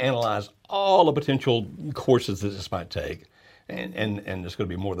we were going to analyze all the potential courses that this might take, and there's going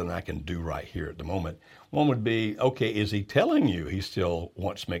to be more than I can do right here at the moment, one would be, okay, is he telling you he still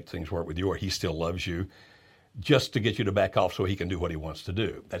wants to make things work with you, or he still loves you, just to get you to back off so he can do what he wants to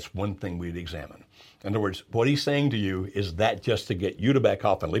do? That's one thing we'd examine. In other words, what he's saying to you, is that just to get you to back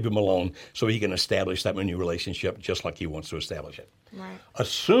off and leave him alone so he can establish that new relationship just like he wants to establish it? Right.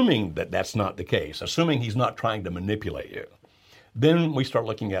 Assuming that that's not the case, assuming he's not trying to manipulate you, then we start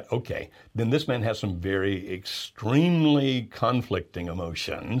looking at, okay, then this man has some very extremely conflicting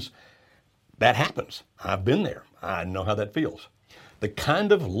emotions. That happens. I've been there. I know how that feels. The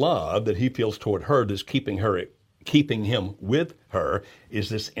kind of love that he feels toward her that's keeping him with her is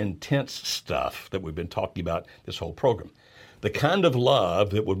this intense stuff that we've been talking about this whole program. The kind of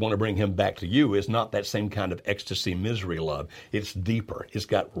love that would want to bring him back to you is not that same kind of ecstasy, misery love. It's deeper. It's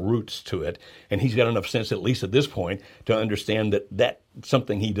got roots to it. And he's got enough sense, at least at this point, to understand that that's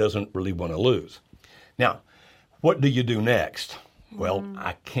something he doesn't really want to lose. Now, what do you do next? Well,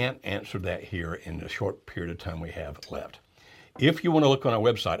 I can't answer that here in the short period of time we have left. If you want to look on our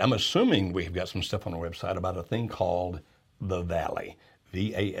website, I'm assuming we've got some stuff on our website about a thing called The Valley,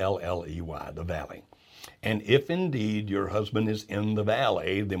 V-A-L-L-E-Y, The Valley. And if indeed your husband is in the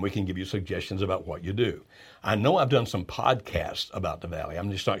valley, then we can give you suggestions about what you do. I know I've done some podcasts about the valley.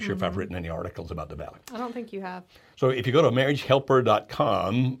 I'm just not sure if I've written any articles about the valley. I don't think you have. So if you go to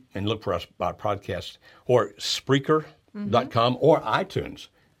marriagehelper.com and look for our podcast, or Spreaker.com or iTunes,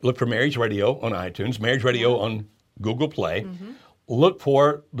 look for Marriage Radio on iTunes, Marriage Radio on Google Play. Look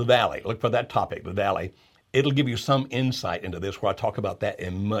for the valley. Look for that topic, the valley. It'll give you some insight into this where I talk about that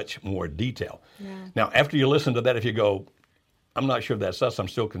in much more detail. Yeah. Now, after you listen to that, if you go, I'm not sure if that's us, I'm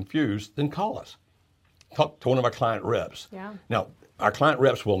still confused, then call us. Talk to one of our client reps. Yeah. Now, our client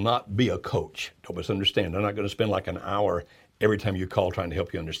reps will not be a coach. Don't misunderstand. They're not going to spend like an hour every time you call trying to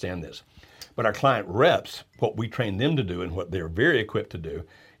help you understand this. But our client reps, what we train them to do and what they're very equipped to do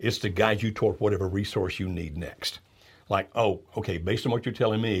is to guide you toward whatever resource you need next. Like, oh, okay, based on what you're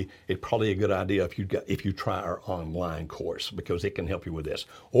telling me, it's probably a good idea if you try our online course because it can help you with this.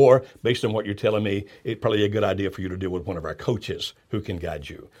 Or based on what you're telling me, it's probably a good idea for you to deal with one of our coaches who can guide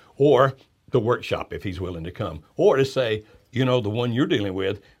you. Or the workshop if he's willing to come. Or to say, the one you're dealing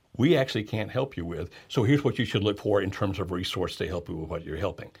with, we actually can't help you with. So here's what you should look for in terms of resource to help you with what you're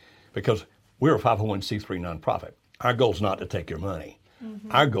helping. Because we're a 501c3 nonprofit. Our goal is not to take your money.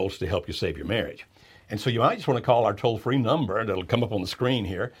 Our goal is to help you save your marriage. And so you might just want to call our toll-free number that'll come up on the screen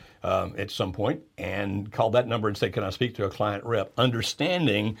here at some point and call that number and say, can I speak to a client rep?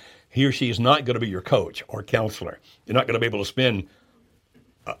 Understanding he or she is not going to be your coach or counselor. You're not going to be able to spend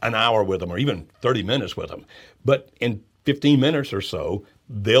an hour with them or even 30 minutes with them. But in 15 minutes or so,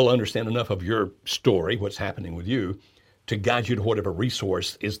 they'll understand enough of your story, what's happening with you, to guide you to whatever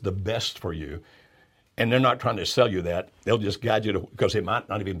resource is the best for you. And they're not trying to sell you that. They'll just guide you to, because it might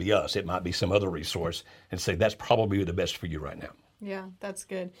not even be us. It might be some other resource and say, that's probably the best for you right now. Yeah, that's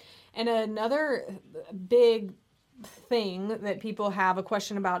good. And another big thing that people have a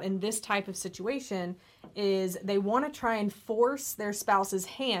question about in this type of situation is they want to try and force their spouse's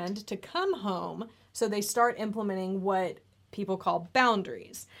hand to come home. So they start implementing what people call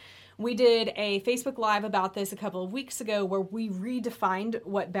boundaries. We did a Facebook Live about this a couple of weeks ago where we redefined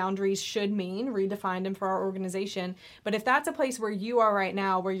what boundaries should mean, redefined them for our organization. But if that's a place where you are right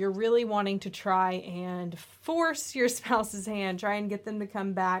now, where you're really wanting to try and force your spouse's hand, try and get them to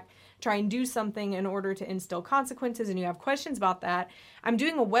come back, try and do something in order to instill consequences, and you have questions about that, I'm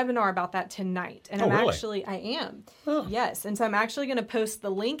doing a webinar about that tonight. And really? I am. Oh. Yes. And so I'm actually going to post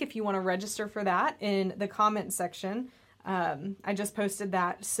the link if you want to register for that in the comment section. I just posted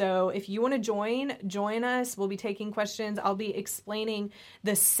that. So if you want to join us. We'll be taking questions. I'll be explaining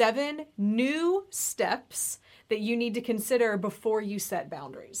the 7 new steps that you need to consider before you set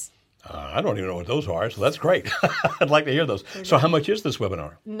boundaries. I don't even know what those are, so that's great. I'd like to hear those. So how much is this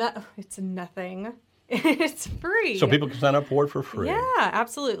webinar? No, it's nothing. It's free. So people can sign up for it for free. Yeah,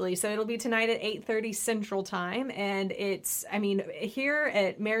 absolutely. So it'll be tonight at 8:30 Central Time. And here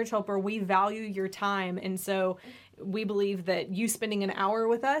at Marriage Helper, we value your time. And so we believe that you spending an hour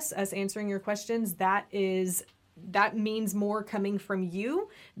with us answering your questions, that means more coming from you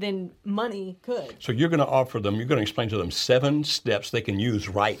than money could. So you're going to explain to them 7 steps they can use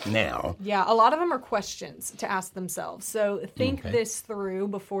right now. Yeah, a lot of them are questions to ask themselves. So think this through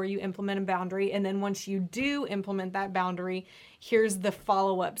before you implement a boundary. And then once you do implement that boundary, here's the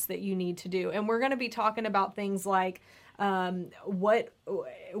follow-ups that you need to do. And we're going to be talking about things like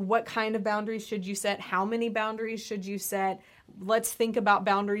what kind of boundaries should you set? How many boundaries should you set? Let's think about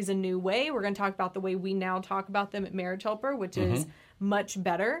boundaries a new way. We're going to talk about the way we now talk about them at Marriage Helper, which is much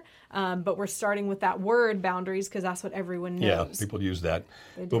better. But we're starting with that word boundaries because that's what everyone knows. Yeah, people use that.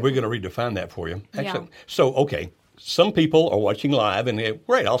 But we're going to redefine that for you. Excellent. Yeah. So, okay, some people are watching live and they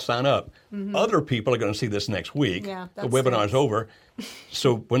great, I'll sign up. Other people are going to see this next week. Yeah, the webinar's over.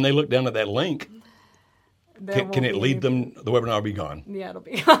 So when they look down at that link, can it lead them? The webinar will be gone. Yeah, it'll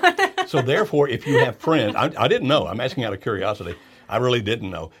be gone. So therefore, if you have friends, I didn't know. I'm asking out of curiosity. I really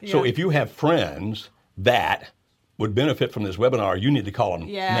didn't know. Yeah. So if you have friends that would benefit from this webinar, you need to call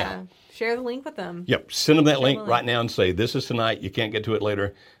them now. Share the link with them. Yep. Send them that link right now and say, this is tonight. You can't get to it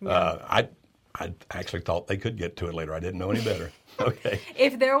later. Yeah. I actually thought they could get to it later. I didn't know any better. Okay.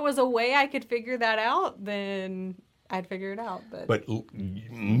 If there was a way I could figure that out, then I'd figure it out. But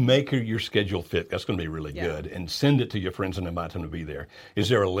make your schedule fit. That's going to be really Yeah. good. And send it to your friends and invite them to be there. Is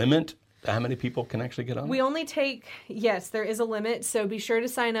there a limit to how many people can actually get on? We only take, yes, there is a limit. So be sure to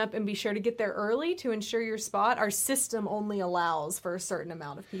sign up and be sure to get there early to ensure your spot. Our system only allows for a certain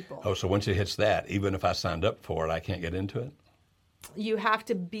amount of people. Oh, so once it hits that, even if I signed up for it, I can't get into it? You have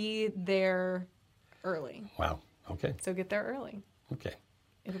to be there early. Wow. Okay. So get there early. Okay.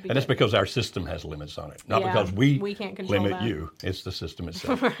 It'll be And that's good. because our system has limits on it. Not Yeah, because we can't control limit that. you. It's the system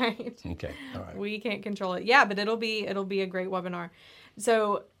itself. Right. Okay. All right. We can't control it. Yeah, but it'll be a great webinar.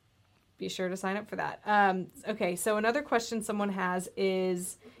 So be sure to sign up for that. Okay, so another question someone has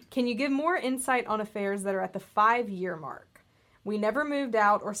is, can you give more insight on affairs that are at the 5-year mark? We never moved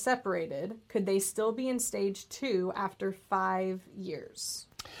out or separated. Could they still be in stage 2 after 5 years?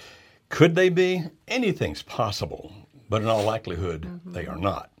 Could they be? Anything's possible, but in all likelihood, they are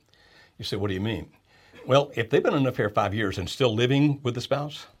not. You say, what do you mean? Well, if they've been in an affair 5 years and still living with the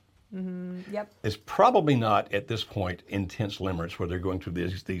spouse, Yep. it's probably not at this point intense limerence where they're going through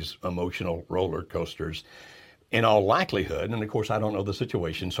these emotional roller coasters. In all likelihood, and of course I don't know the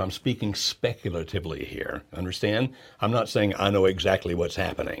situation, so I'm speaking speculatively here. Understand? I'm not saying I know exactly what's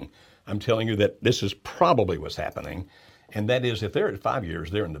happening. I'm telling you that this is probably what's happening. And that is, if they're at 5 years,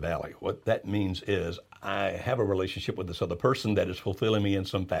 they're in the valley. What that means is I have a relationship with this other person that is fulfilling me in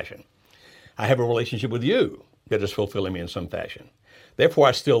some fashion. I have a relationship with you that is fulfilling me in some fashion. Therefore,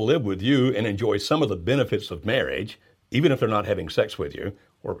 I still live with you and enjoy some of the benefits of marriage, even if they're not having sex with you,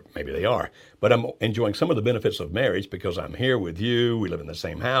 or maybe they are. But I'm enjoying some of the benefits of marriage because I'm here with you. We live in the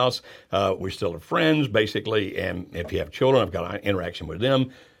same house. We still are friends, basically. And if you have children, I've got an interaction with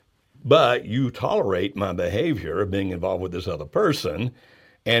them. But you tolerate my behavior of being involved with this other person,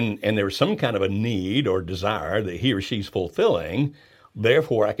 and there's some kind of a need or desire that he or she's fulfilling.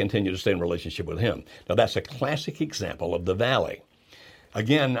 Therefore, I continue to stay in relationship with him. Now, that's a classic example of the valley.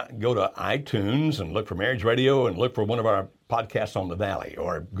 Again, go to iTunes and look for Marriage Radio and look for one of our podcasts on the valley,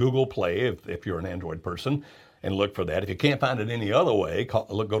 or Google Play if you're an Android person, and look for that. If you can't find it any other way, go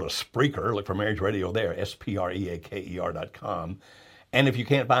to Spreaker, look for Marriage Radio there, SPREAKER.com. And if you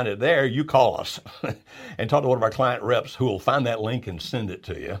can't find it there, you call us and talk to one of our client reps who will find that link and send it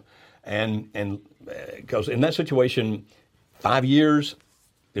to you. And because in that situation, 5 years,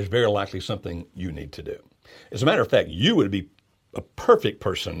 there's very likely something you need to do. As a matter of fact, you would be a perfect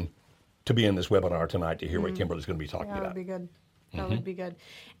person to be in this webinar tonight to hear what Kimberly's going to be talking That about. would be good. That would be good.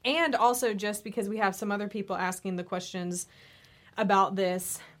 And also, just because we have some other people asking the questions about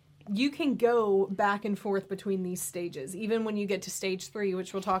this, you can go back and forth between these stages. Even when you get to stage 3,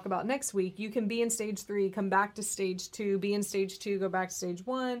 which we'll talk about next week, you can be in stage 3, come back to stage 2, be in stage 2, go back to stage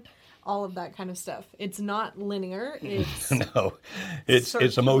 1, all of that kind of stuff. It's not linear. It's No, it's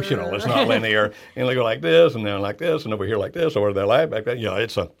circular. emotional. It's not linear. And they go like this, and then like this, and over here like this, or they're like back there.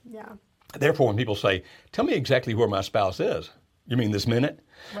 It's a. Yeah. Therefore, when people say, "Tell me exactly where my spouse is," you mean this minute?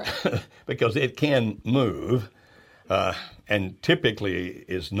 Right. Because it can move. And typically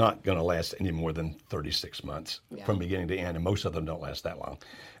is not going to last any more than 36 months from beginning to end, and most of them don't last that long.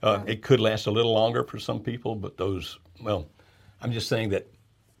 It could last a little longer for some people, but I'm just saying that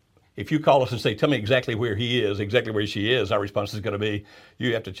if you call us and say, tell me exactly where he is, exactly where she is, our response is going to be,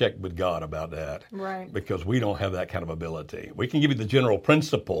 you have to check with God about that. Right. Because we don't have that kind of ability. We can give you the general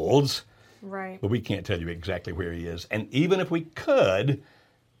principles, Right. but we can't tell you exactly where he is. And even if we could,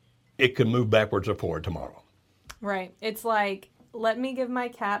 it could move backwards or forward tomorrow. Right. It's like, let me give my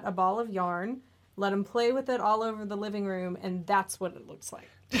cat a ball of yarn, let him play with it all over the living room, and that's what it looks like.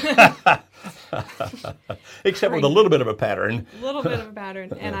 Except with a little bit of a pattern. A little bit of a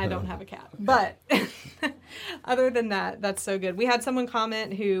pattern, and I don't have a cat. But other than that, that's so good. We had someone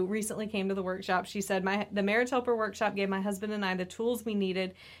comment who recently came to the workshop. She said, the Marriage Helper workshop gave my husband and I the tools we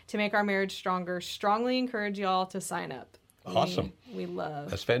needed to make our marriage stronger. Strongly encourage y'all to sign up. Awesome. We love.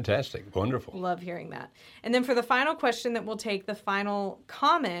 That's fantastic. Wonderful. Love hearing that. And then for the final question that we'll take, the final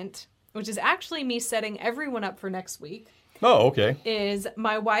comment, which is actually me setting everyone up for next week, Oh, okay. is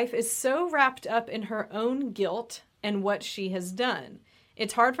my wife is so wrapped up in her own guilt and what she has done.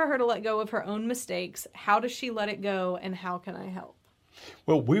 It's hard for her to let go of her own mistakes. How does she let it go, and how can I help?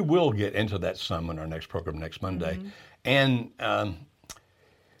 Well, we will get into that some in our next program next Monday. And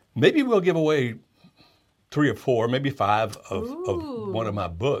maybe we'll give away 3 or 4, maybe 5 of one of my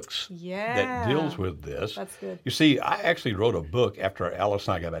books that deals with this. That's good. You see, I actually wrote a book after Alice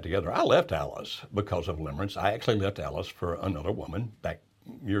and I got back together. I left Alice because of limerence. I actually left Alice for another woman back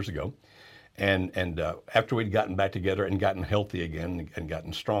years ago. And after we'd gotten back together and gotten healthy again and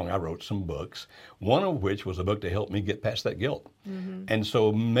gotten strong, I wrote some books, one of which was a book to help me get past that guilt. And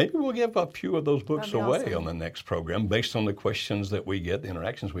so maybe we'll give a few of those books away on the next program based on the questions that we get, the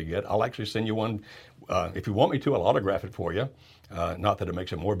interactions we get. I'll actually send you one. If you want me to, I'll autograph it for you. Not that it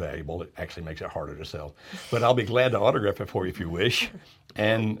makes it more valuable. It actually makes it harder to sell. But I'll be glad to autograph it for you if you wish.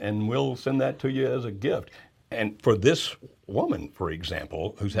 And we'll send that to you as a gift. And for this woman, for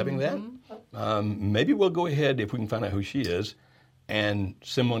example, who's having that, maybe we'll go ahead, if we can find out who she is, and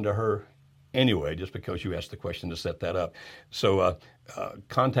send one to her anyway, just because you asked the question to set that up. So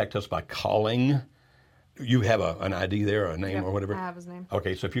contact us by calling. You have an ID there, a name or whatever? I have his name.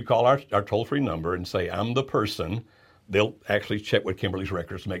 Okay, so if you call our toll-free number and say, I'm the person, they'll actually check with Kimberly's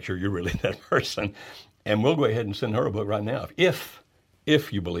records to make sure you're really that person. And we'll go ahead and send her a book right now, if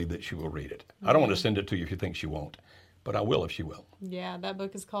you believe that she will read it. I don't want to send it to you if you think she won't, but I will if she will. Yeah, that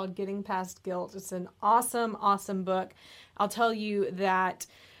book is called Getting Past Guilt. It's an awesome, awesome book. I'll tell you that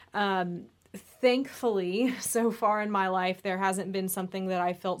thankfully, so far in my life, there hasn't been something that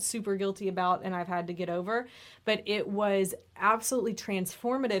I felt super guilty about and I've had to get over, but it was absolutely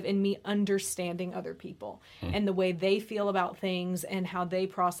transformative in me understanding other people and the way they feel about things and how they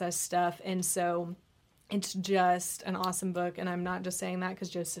process stuff. And so it's just an awesome book, and I'm not just saying that because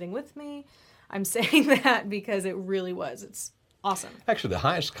Joe's sitting with me. I'm saying that because it really was. It's awesome. Actually, the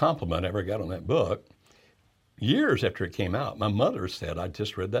highest compliment I ever got on that book, years after it came out, my mother said, I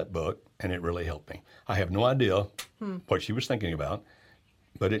just read that book, and it really helped me. I have no idea what she was thinking about,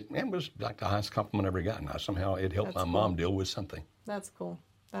 but it was like the highest compliment I ever gotten. Somehow it helped my mom deal with something. That's cool.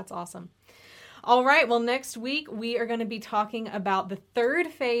 That's awesome. All right, well, next week we are going to be talking about the third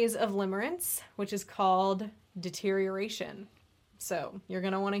phase of limerence, which is called deterioration. So you're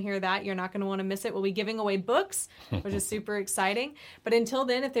going to want to hear that. You're not going to want to miss it. We'll be giving away books, which is super exciting. But until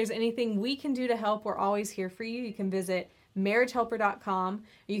then, if there's anything we can do to help, we're always here for you. You can visit marriagehelper.com.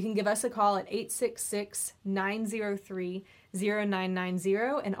 You can give us a call at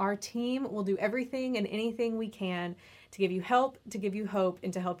 866-903-0990, and our team will do everything and anything we can to give you help, to give you hope,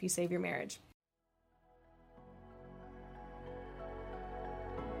 and to help you save your marriage.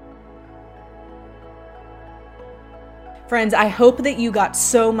 Friends, I hope that you got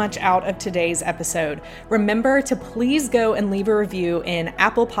so much out of today's episode. Remember to please go and leave a review in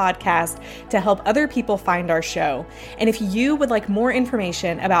Apple Podcast to help other people find our show. And if you would like more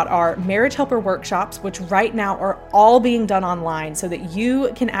information about our Marriage Helper workshops, which right now are all being done online so that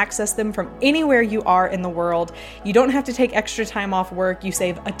you can access them from anywhere you are in the world, you don't have to take extra time off work, you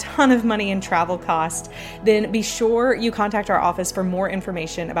save a ton of money in travel costs, then be sure you contact our office for more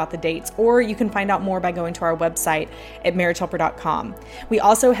information about the dates, or you can find out more by going to our website at marriagehelper.com. We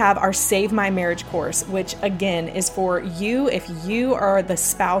also have our Save My Marriage course, which again is for you if you are the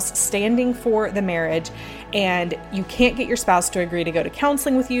spouse standing for the marriage and you can't get your spouse to agree to go to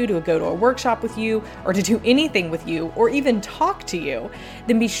counseling with you, to go to a workshop with you, or to do anything with you, or even talk to you,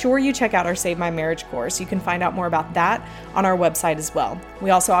 then be sure you check out our Save My Marriage course. You can find out more about that on our website as well.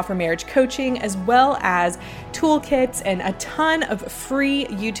 We also offer marriage coaching as well as toolkits and a ton of free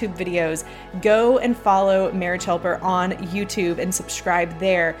YouTube videos. Go and follow Marriage Helper on YouTube and subscribe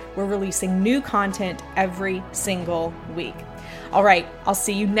there. We're releasing new content every single week. All right, I'll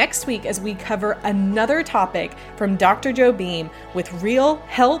see you next week as we cover another topic from Dr. Joe Beam with real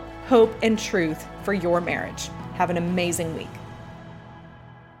help, hope, and truth for your marriage. Have an amazing week.